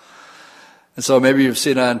 And so maybe you've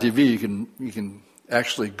seen it on TV, you can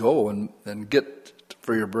actually go and get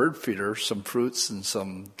for your bird feeder some fruits and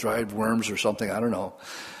some dried worms or something, I don't know.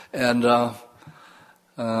 And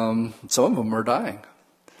some of them are dying.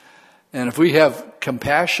 And if we have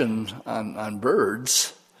compassion on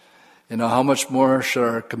birds, how much more should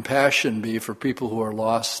our compassion be for people who are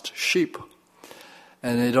lost sheep?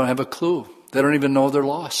 And they don't have a clue. They don't even know they're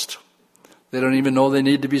lost. They don't even know they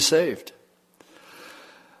need to be saved.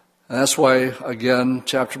 And that's why, again,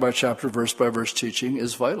 chapter by chapter, verse by verse teaching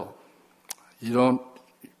is vital. You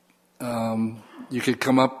could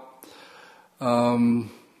come up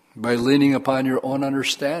by leaning upon your own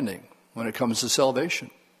understanding when it comes to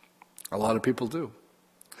salvation. A lot of people do.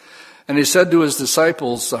 And he said to his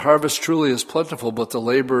disciples, the harvest truly is plentiful, but the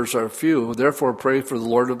laborers are few. Therefore pray for the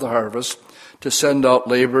Lord of the harvest to send out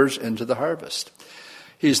laborers into the harvest.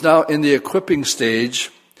 He's now in the equipping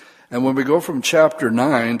stage, and when we go from chapter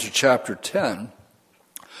 9 to chapter 10,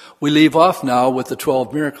 we leave off now with the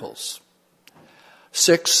 12 miracles.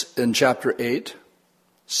 6 in chapter 8,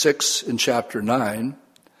 6 in chapter 9,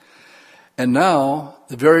 and now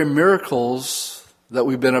the very miracles that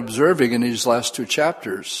we've been observing in these last two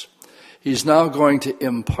chapters, he's now going to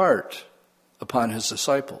impart upon his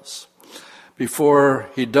disciples. Before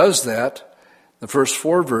he does that, the first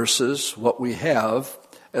 4 verses, what we have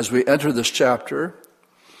as we enter this chapter,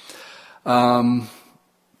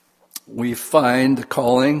 we find the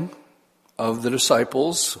calling of the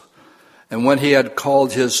disciples. And when he had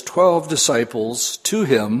called his 12 disciples to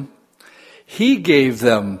him, he gave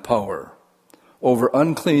them power over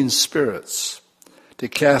unclean spirits to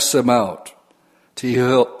cast them out,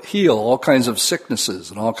 to heal all kinds of sicknesses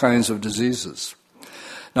and all kinds of diseases.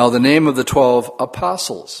 Now the name of the 12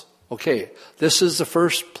 apostles. Okay, this is the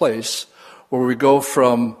first place where we go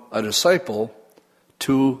from a disciple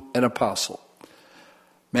to an apostle.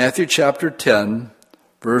 Matthew chapter 10,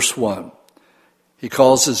 verse 1. He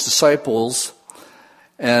calls his disciples,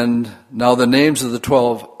 and now the names of the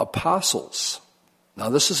 12 apostles. Now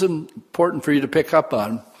this is important for you to pick up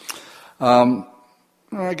on.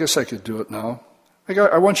 I guess I could do it now.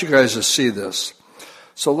 I want you guys to see this.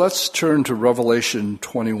 So let's turn to Revelation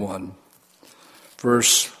 21,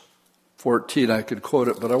 verse 14. I could quote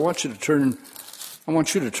it, but I want you to turn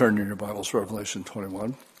in your Bibles to Revelation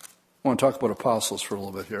 21. I want to talk about apostles for a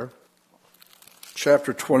little bit here.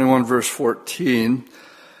 Chapter 21, verse 14.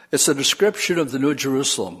 It's a description of the New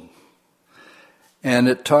Jerusalem. And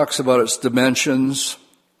it talks about its dimensions.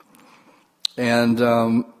 And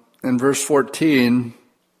in verse 14,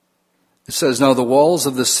 it says, now the walls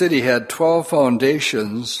of the city had 12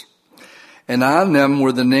 foundations, and on them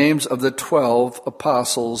were the names of the 12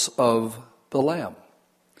 apostles of the Lamb.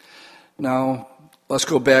 Now, let's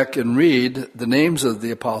go back and read the names of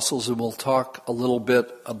the apostles, and we'll talk a little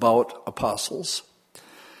bit about apostles.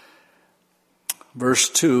 Verse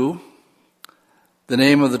 2, the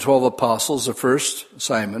name of the 12 apostles, the first,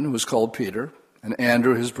 Simon, who was called Peter, and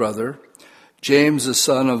Andrew, his brother, James, the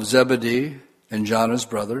son of Zebedee, and John, his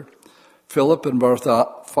brother, Philip and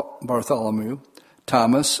Bartholomew,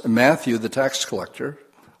 Thomas, and Matthew, the tax collector.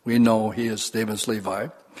 We know his name is Levi.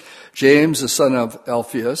 James, the son of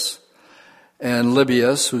Alphaeus, and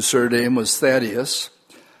Lebbaeus, whose surname was Thaddeus,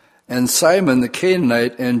 and Simon the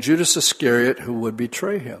Canaanite, and Judas Iscariot, who would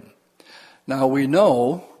betray him. Now we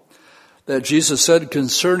know that Jesus said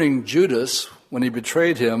concerning Judas, when he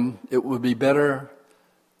betrayed him, it would be better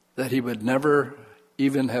that he would never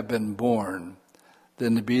even have been born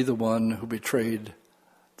than to be the one who betrayed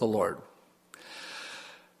the Lord.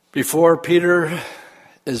 Before Peter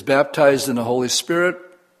is baptized in the Holy Spirit,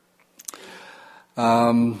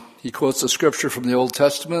 he quotes a scripture from the Old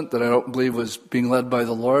Testament that I don't believe was being led by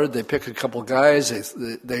the Lord. They pick a couple guys,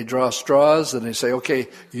 they draw straws, and they say, okay,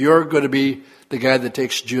 you're going to be the guy that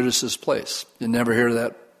takes Judas's place. You never hear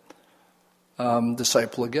that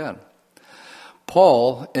disciple again.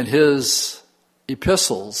 Paul, in his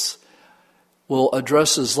epistles, will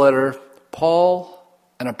address his letter, Paul,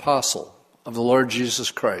 an apostle of the Lord Jesus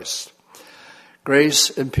Christ. Grace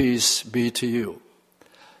and peace be to you.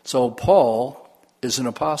 So Paul is an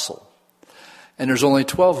apostle, and there's only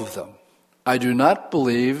 12 of them. I do not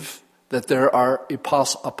believe that there are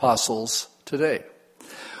apostles today.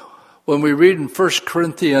 When we read in 1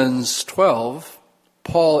 Corinthians 12,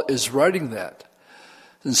 Paul is writing that.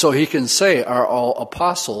 And so he can say, are all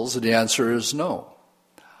apostles? And the answer is no.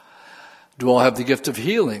 Do all have the gift of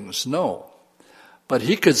healings? No. But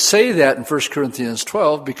he could say that in 1 Corinthians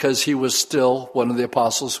 12 because he was still one of the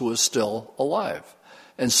apostles who was still alive.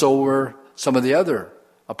 And so were some of the other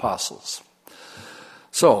apostles.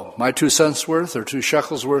 So, my 2 cents worth or 2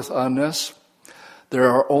 shekels worth on this. There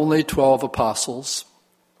are only 12 apostles.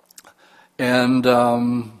 And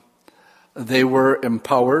they were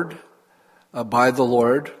empowered by the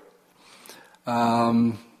Lord.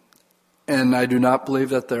 And I do not believe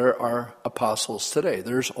that there are apostles today.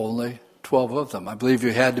 There's only 12 of them. I believe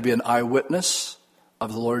you had to be an eyewitness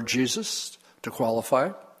of the Lord Jesus to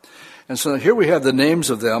qualify. And so here we have the names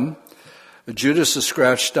of them. Judas is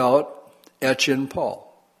scratched out, etch in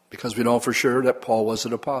Paul, because we know for sure that Paul was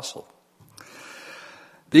an apostle.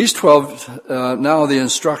 These 12, now the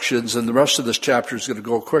instructions, and the rest of this chapter is going to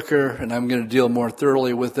go quicker, and I'm going to deal more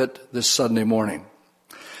thoroughly with it this Sunday morning.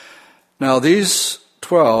 Now these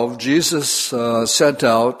 12, Jesus sent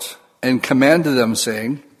out and commanded them,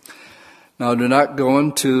 saying, now do not go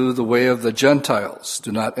into the way of the Gentiles.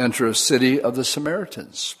 Do not enter a city of the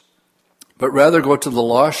Samaritans, but rather go to the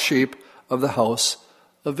lost sheep of the house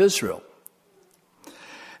of Israel.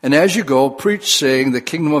 And as you go, preach, saying, the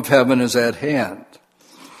kingdom of heaven is at hand.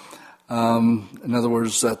 In other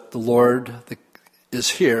words, that the Lord is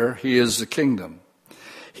here. He is the kingdom.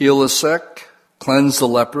 Heal the sick, cleanse the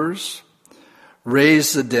lepers,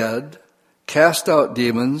 raise the dead, cast out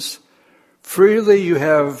demons. Freely you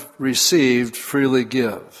have received, freely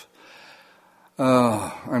give.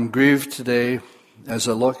 I'm grieved today as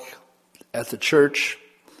I look at the church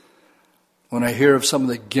when I hear of some of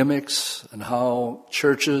the gimmicks and how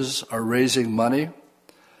churches are raising money.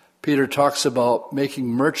 Peter talks about making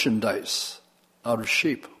merchandise out of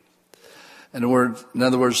sheep. In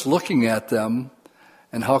other words, looking at them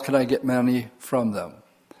and how can I get money from them?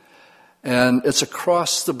 And it's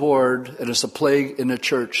across the board, and it's a plague in the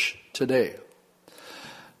church today.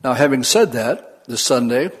 Now, having said that, this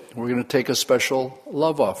Sunday, we're going to take a special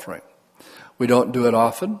love offering. We don't do it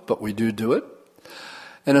often, but we do it.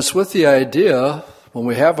 And it's with the idea, when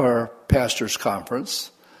we have our pastors'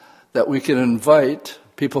 conference, that we can invite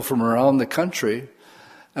people from around the country,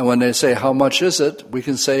 and when they say, how much is it? We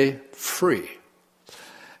can say, free.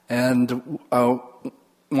 And I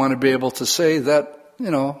want to be able to say that,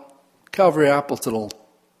 Calvary Appleton will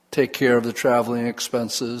take care of the traveling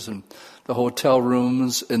expenses and the hotel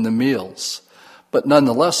rooms and the meals. But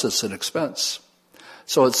nonetheless, it's an expense.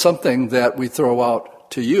 So it's something that we throw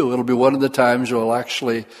out to you. It'll be one of the times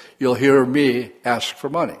you'll hear me ask for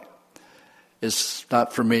money. It's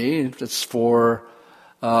not for me. It's for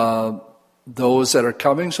those that are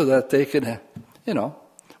coming so that they can,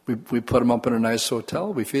 we put them up in a nice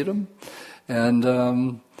hotel, we feed them,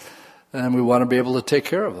 and we want to be able to take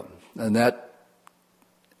care of them. And that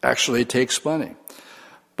actually takes money.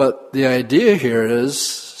 But the idea here is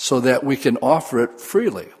so that we can offer it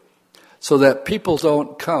freely, so that people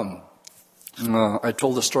don't come. I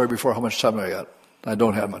told the story before how much time I got. I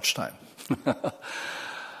don't have much time.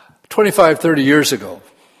 25, 30 years ago,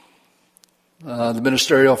 the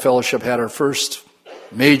Ministerial Fellowship had our first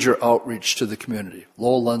major outreach to the community,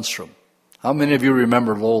 Lowell Lundstrom. How many of you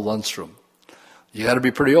remember Lowell Lundstrom? You got to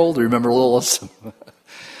be pretty old to remember Lowell Lundstrom.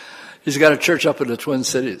 He's got a church up in the Twin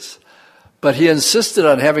Cities. But he insisted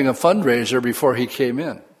on having a fundraiser before he came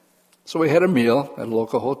in. So we had a meal at a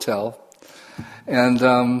local hotel. And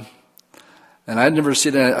I'd never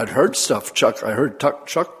seen it. I'd heard stuff. I heard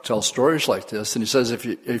Chuck tell stories like this. And he says,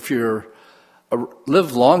 if you're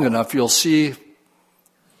live long enough, you'll see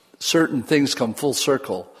certain things come full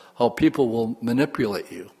circle, how people will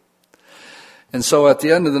manipulate you. And so at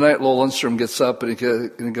the end of the night, Lowell Lundstrom gets up and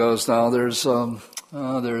he goes, now there's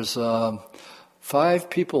 5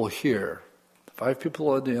 people here, 5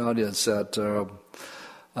 people in the audience that the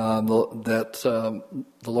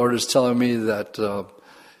Lord is telling me that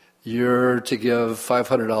you're to give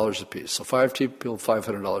 $500 apiece. So 5 people,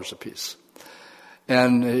 $500 apiece.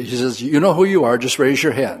 And he says, you know who you are, just raise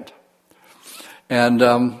your hand. And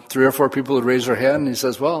 3 or 4 people would raise their hand, and he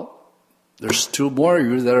says, well, there's 2 more of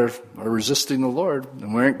you that are resisting the Lord,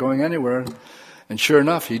 and we aren't going anywhere. And sure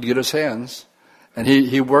enough, he'd get his hands. And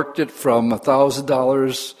he worked it from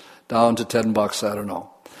 $1,000 down to $10, I don't know.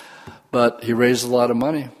 But he raised a lot of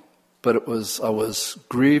money. But I was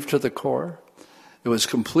grieved to the core. It was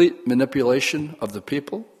complete manipulation of the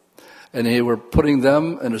people. And they were putting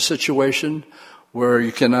them in a situation where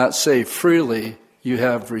you cannot say freely you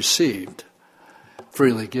have received,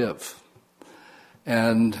 freely give.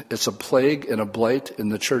 And it's a plague and a blight in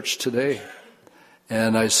the church today.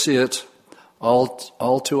 And I see it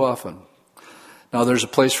all too often. Now there's a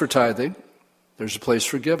place for tithing. There's a place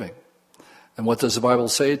for giving. And what does the Bible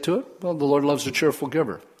say to it? Well, the Lord loves a cheerful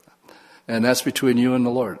giver. And that's between you and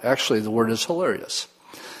the Lord. Actually, the word is hilarious.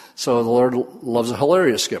 So the Lord loves a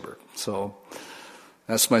hilarious giver. So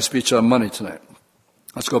that's my speech on money tonight.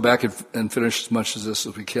 Let's go back and finish as much of this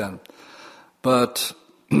as we can. But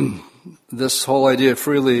this whole idea of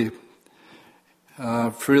freely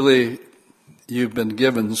you've been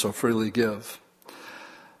given, so freely give.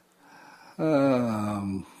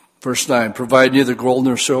 Verse 9, provide neither gold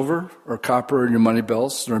nor silver or copper in your money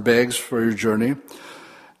belts, nor bags for your journey,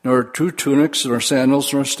 nor 2 tunics, nor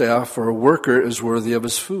sandals, nor staff, for a worker is worthy of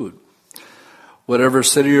his food. Whatever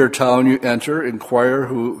city or town you enter, inquire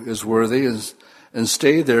who is worthy, and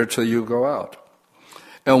stay there till you go out.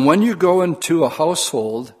 And when you go into a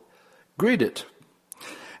household, greet it.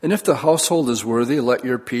 And if the household is worthy, let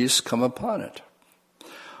your peace come upon it.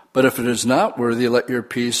 But if it is not worthy, let your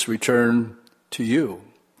peace return to you.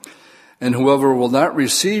 And whoever will not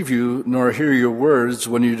receive you nor hear your words,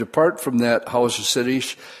 when you depart from that house or city,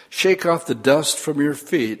 shake off the dust from your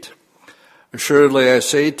feet. Assuredly, I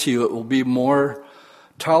say to you, it will be more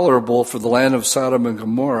tolerable for the land of Sodom and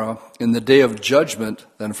Gomorrah in the day of judgment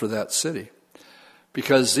than for that city.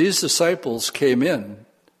 Because these disciples came in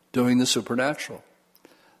doing the supernatural.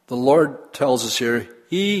 The Lord tells us here,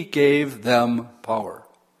 He gave them power.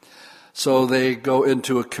 So they go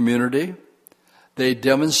into a community. They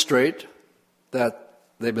demonstrate that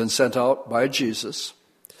they've been sent out by Jesus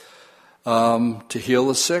to heal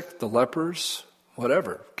the sick, the lepers,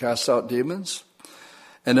 whatever, cast out demons.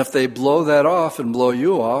 And if they blow that off and blow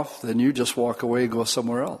you off, then you just walk away and go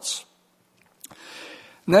somewhere else.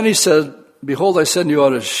 And then he said, behold, I send you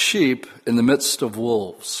out as sheep in the midst of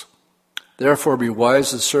wolves. Therefore be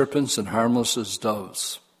wise as serpents and harmless as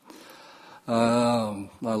doves. I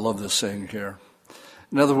love this saying here.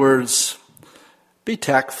 In other words, be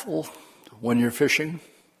tactful when you're fishing.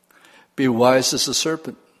 Be wise as a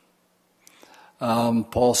serpent.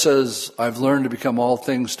 Paul says, I've learned to become all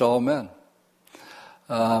things to all men.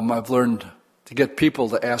 I've learned to get people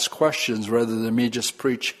to ask questions rather than me just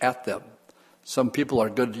preach at them. Some people are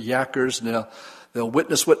good yackers, and they'll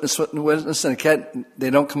witness, and they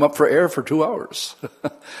don't come up for air for 2 hours.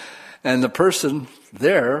 And the person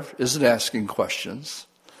there isn't asking questions.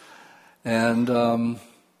 And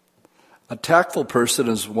a tactful person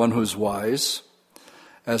is one who's wise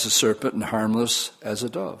as a serpent and harmless as a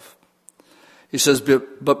dove. He says,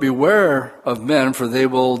 but beware of men, for they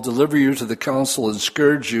will deliver you to the council and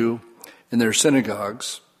scourge you in their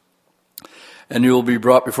synagogues. And you will be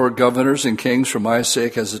brought before governors and kings for my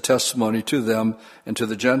sake as a testimony to them and to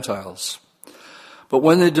the Gentiles. But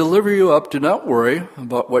when they deliver you up, do not worry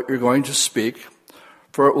about what you're going to speak,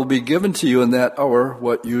 for it will be given to you in that hour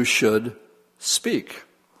what you should speak.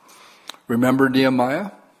 Remember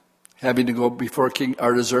Nehemiah having to go before King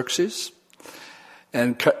Artaxerxes?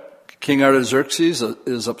 And King Artaxerxes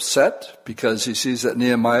is upset because he sees that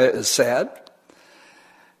Nehemiah is sad.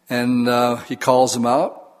 And he calls him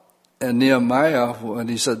out. And Nehemiah,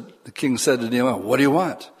 the king said to Nehemiah, what do you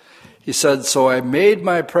want? He said, so I made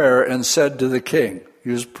my prayer and said to the king. He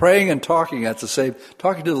was praying and talking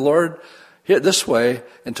talking to the Lord here this way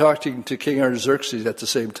and talking to King Artaxerxes at the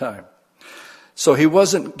same time. So he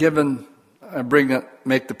wasn't given,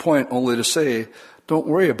 make the point only to say, don't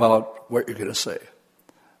worry about what you're going to say.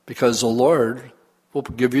 Because the Lord will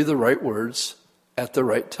give you the right words at the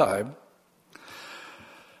right time.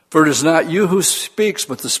 For it is not you who speaks,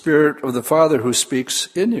 but the Spirit of the Father who speaks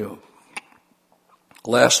in you.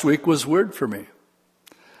 Last week was weird for me,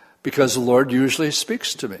 because the Lord usually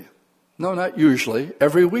speaks to me. No, not usually.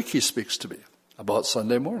 Every week He speaks to me about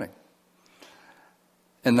Sunday morning.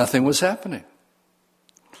 And nothing was happening.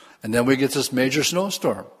 And then we get this major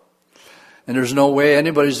snowstorm. And there's no way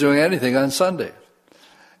anybody's doing anything on Sunday.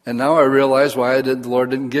 And now I realize why the Lord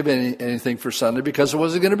didn't give anything for Sunday, because there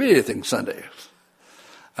wasn't going to be anything Sunday.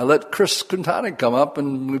 I let Chris Quintana come up,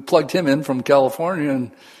 and we plugged him in from California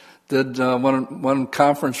and did one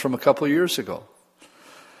conference from a couple of years ago.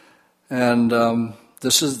 And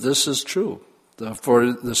this is true.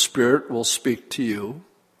 For the Spirit will speak to you.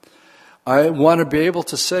 I want to be able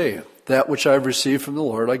to say, that which I've received from the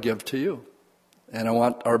Lord, I give to you. And I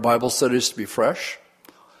want our Bible studies to be fresh,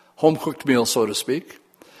 home-cooked meal, so to speak.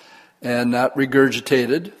 and not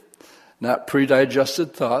regurgitated, not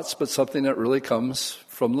pre-digested thoughts, but something that really comes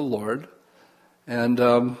from the Lord. And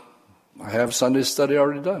I have Sunday study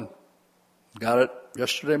already done. Got it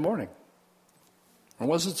yesterday morning. Or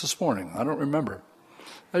was it this morning? I don't remember.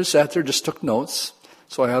 I just sat there, just took notes.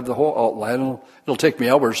 So I have the whole outline. It'll take me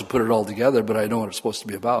hours to put it all together, but I know what it's supposed to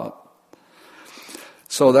be about.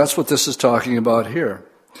 So that's what this is talking about here.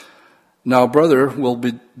 Now, brother will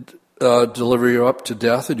be deliver you up to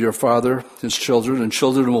death, and your father, his children, and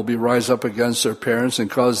children will be rise up against their parents and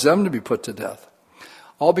cause them to be put to death.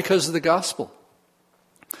 All because of the gospel.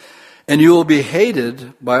 And you will be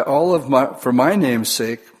hated by all for my name's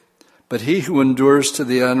sake, but he who endures to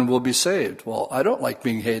the end will be saved. Well, I don't like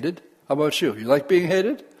being hated. How about you? You like being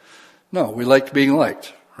hated? No, we like being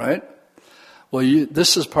liked, right? Well,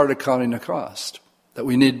 this is part of counting the cost, that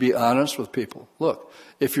we need to be honest with people. Look,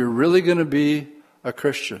 if you're really going to be a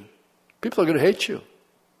Christian, people are going to hate you.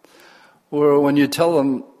 Or when you tell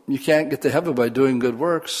them you can't get to heaven by doing good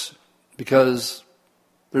works because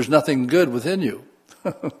there's nothing good within you.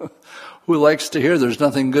 Who likes to hear there's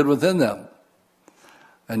nothing good within them?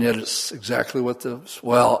 And yet it's exactly what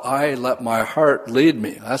I let my heart lead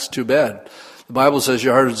me. That's too bad. The Bible says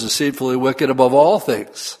your heart is deceitfully wicked above all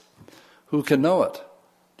things. Who can know it?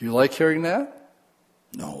 Do you like hearing that?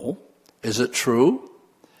 No. Is it true?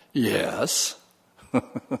 Yes.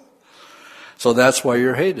 So that's why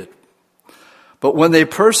you're hated. But when they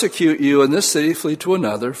persecute you in this city, flee to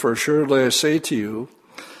another, for assuredly I say to you,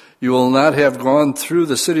 you will not have gone through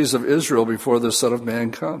the cities of Israel before the Son of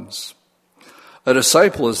Man comes. A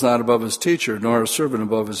disciple is not above his teacher, nor a servant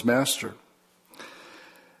above his master.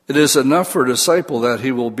 It is enough for a disciple that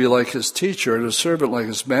he will be like his teacher and a servant like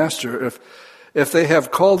his master if they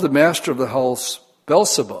have called the master of the house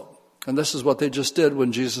Beelzebub. And this is what they just did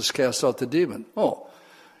when Jesus cast out the demon. Oh,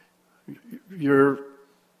 you're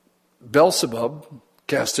Beelzebub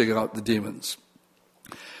casting out the demons.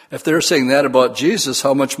 If they're saying that about Jesus,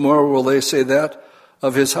 how much more will they say that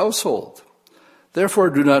of his household? Therefore,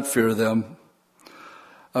 do not fear them.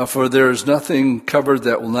 For there is nothing covered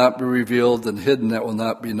that will not be revealed, and hidden that will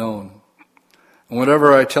not be known. And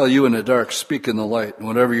whatever I tell you in the dark, speak in the light. And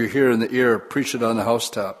whatever you hear in the ear, preach it on the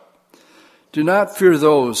housetop. Do not fear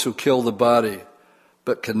those who kill the body,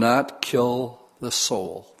 but cannot kill the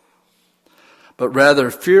soul. But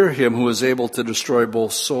rather fear him who is able to destroy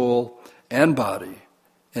both soul and body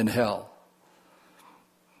in hell.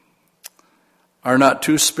 Are not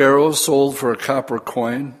 2 sparrows sold for a copper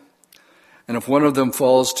coin? And if one of them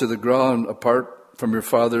falls to the ground apart from your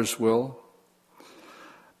Father's will,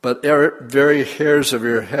 but very hairs of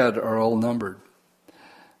your head are all numbered.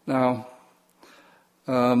 Now,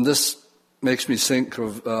 this makes me think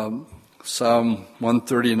of Psalm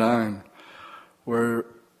 139, where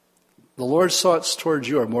the Lord's thoughts towards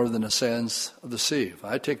you are more than the sands of the sea.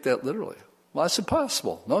 I take that literally. Well, that's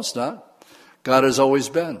impossible. No, it's not. God has always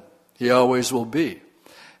been. He always will be.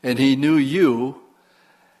 And he knew you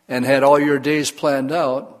and had all your days planned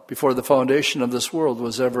out before the foundation of this world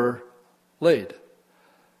was ever laid.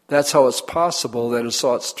 That's how it's possible that his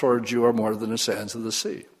thoughts towards you are more than the sands of the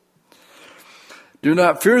sea. Do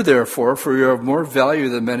not fear, therefore, for you are of more value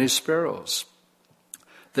than many sparrows.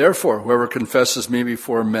 Therefore, whoever confesses me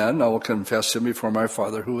before men, I will confess him before my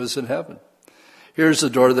Father who is in heaven. Here's the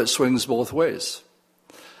door that swings both ways.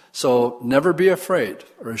 So never be afraid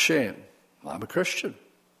or ashamed. I'm a Christian.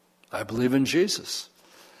 I believe in Jesus.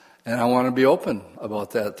 And I want to be open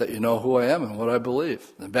about that you know who I am and what I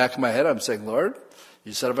believe. In the back of my head, I'm saying, Lord,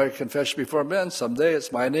 you said if I confess you before men, someday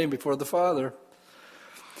it's my name before the Father.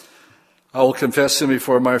 I will confess him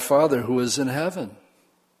before my Father who is in heaven.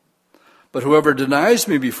 But whoever denies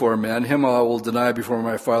me before men, him I will deny before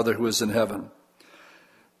my Father who is in heaven.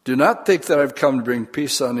 Do not think that I've come to bring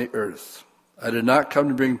peace on the earth. I did not come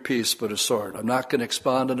to bring peace, but a sword. I'm not going to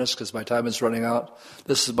expound on this because my time is running out.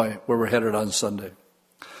 This is where we're headed on Sunday.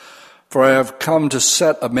 For I have come to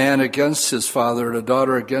set a man against his father, and a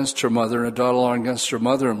daughter against her mother, and a daughter-in-law against her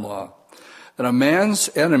mother-in-law. And a man's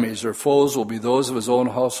enemies or foes will be those of his own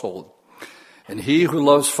household. And he who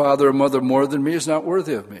loves father or mother more than me is not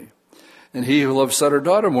worthy of me. And he who loves son or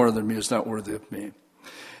daughter more than me is not worthy of me.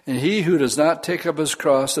 And he who does not take up his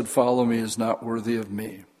cross and follow me is not worthy of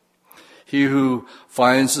me. He who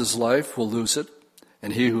finds his life will lose it,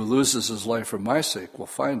 and he who loses his life for my sake will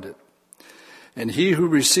find it. And he who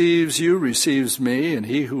receives you receives me, and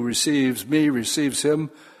he who receives me receives him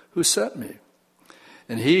who sent me.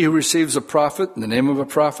 And he who receives a prophet in the name of a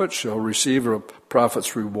prophet shall receive a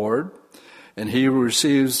prophet's reward. And he who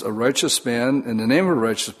receives a righteous man in the name of a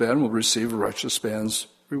righteous man will receive a righteous man's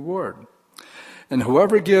reward. And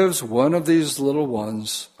whoever gives one of these little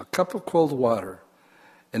ones a cup of cold water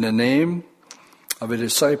in the name of a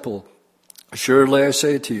disciple, surely I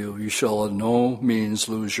say to you, you shall in no means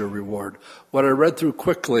lose your reward. What I read through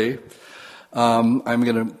quickly, I'm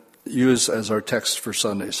going to use as our text for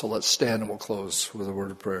Sunday. So let's stand and we'll close with a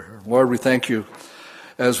word of prayer. Lord, we thank you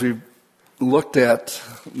as we looked at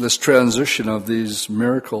this transition of these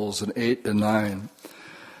miracles in 8 and 9,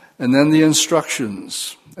 and then the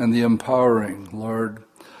instructions and the empowering, Lord,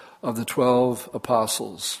 of the 12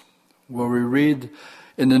 apostles, where we read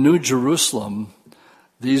in the New Jerusalem,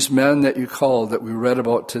 these men that you called, that we read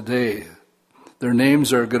about today, their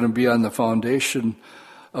names are going to be on the foundation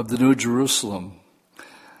of the New Jerusalem.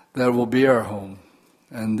 That will be our home.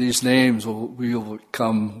 And these names we will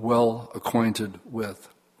become well acquainted with.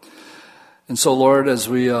 And so, Lord, as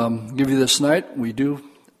we give you this night, we do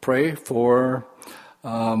pray for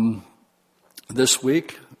this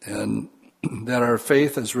week, and that our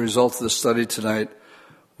faith as a result of the study tonight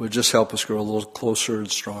would just help us grow a little closer and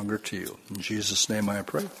stronger to you. In Jesus' name I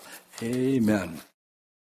pray. Amen.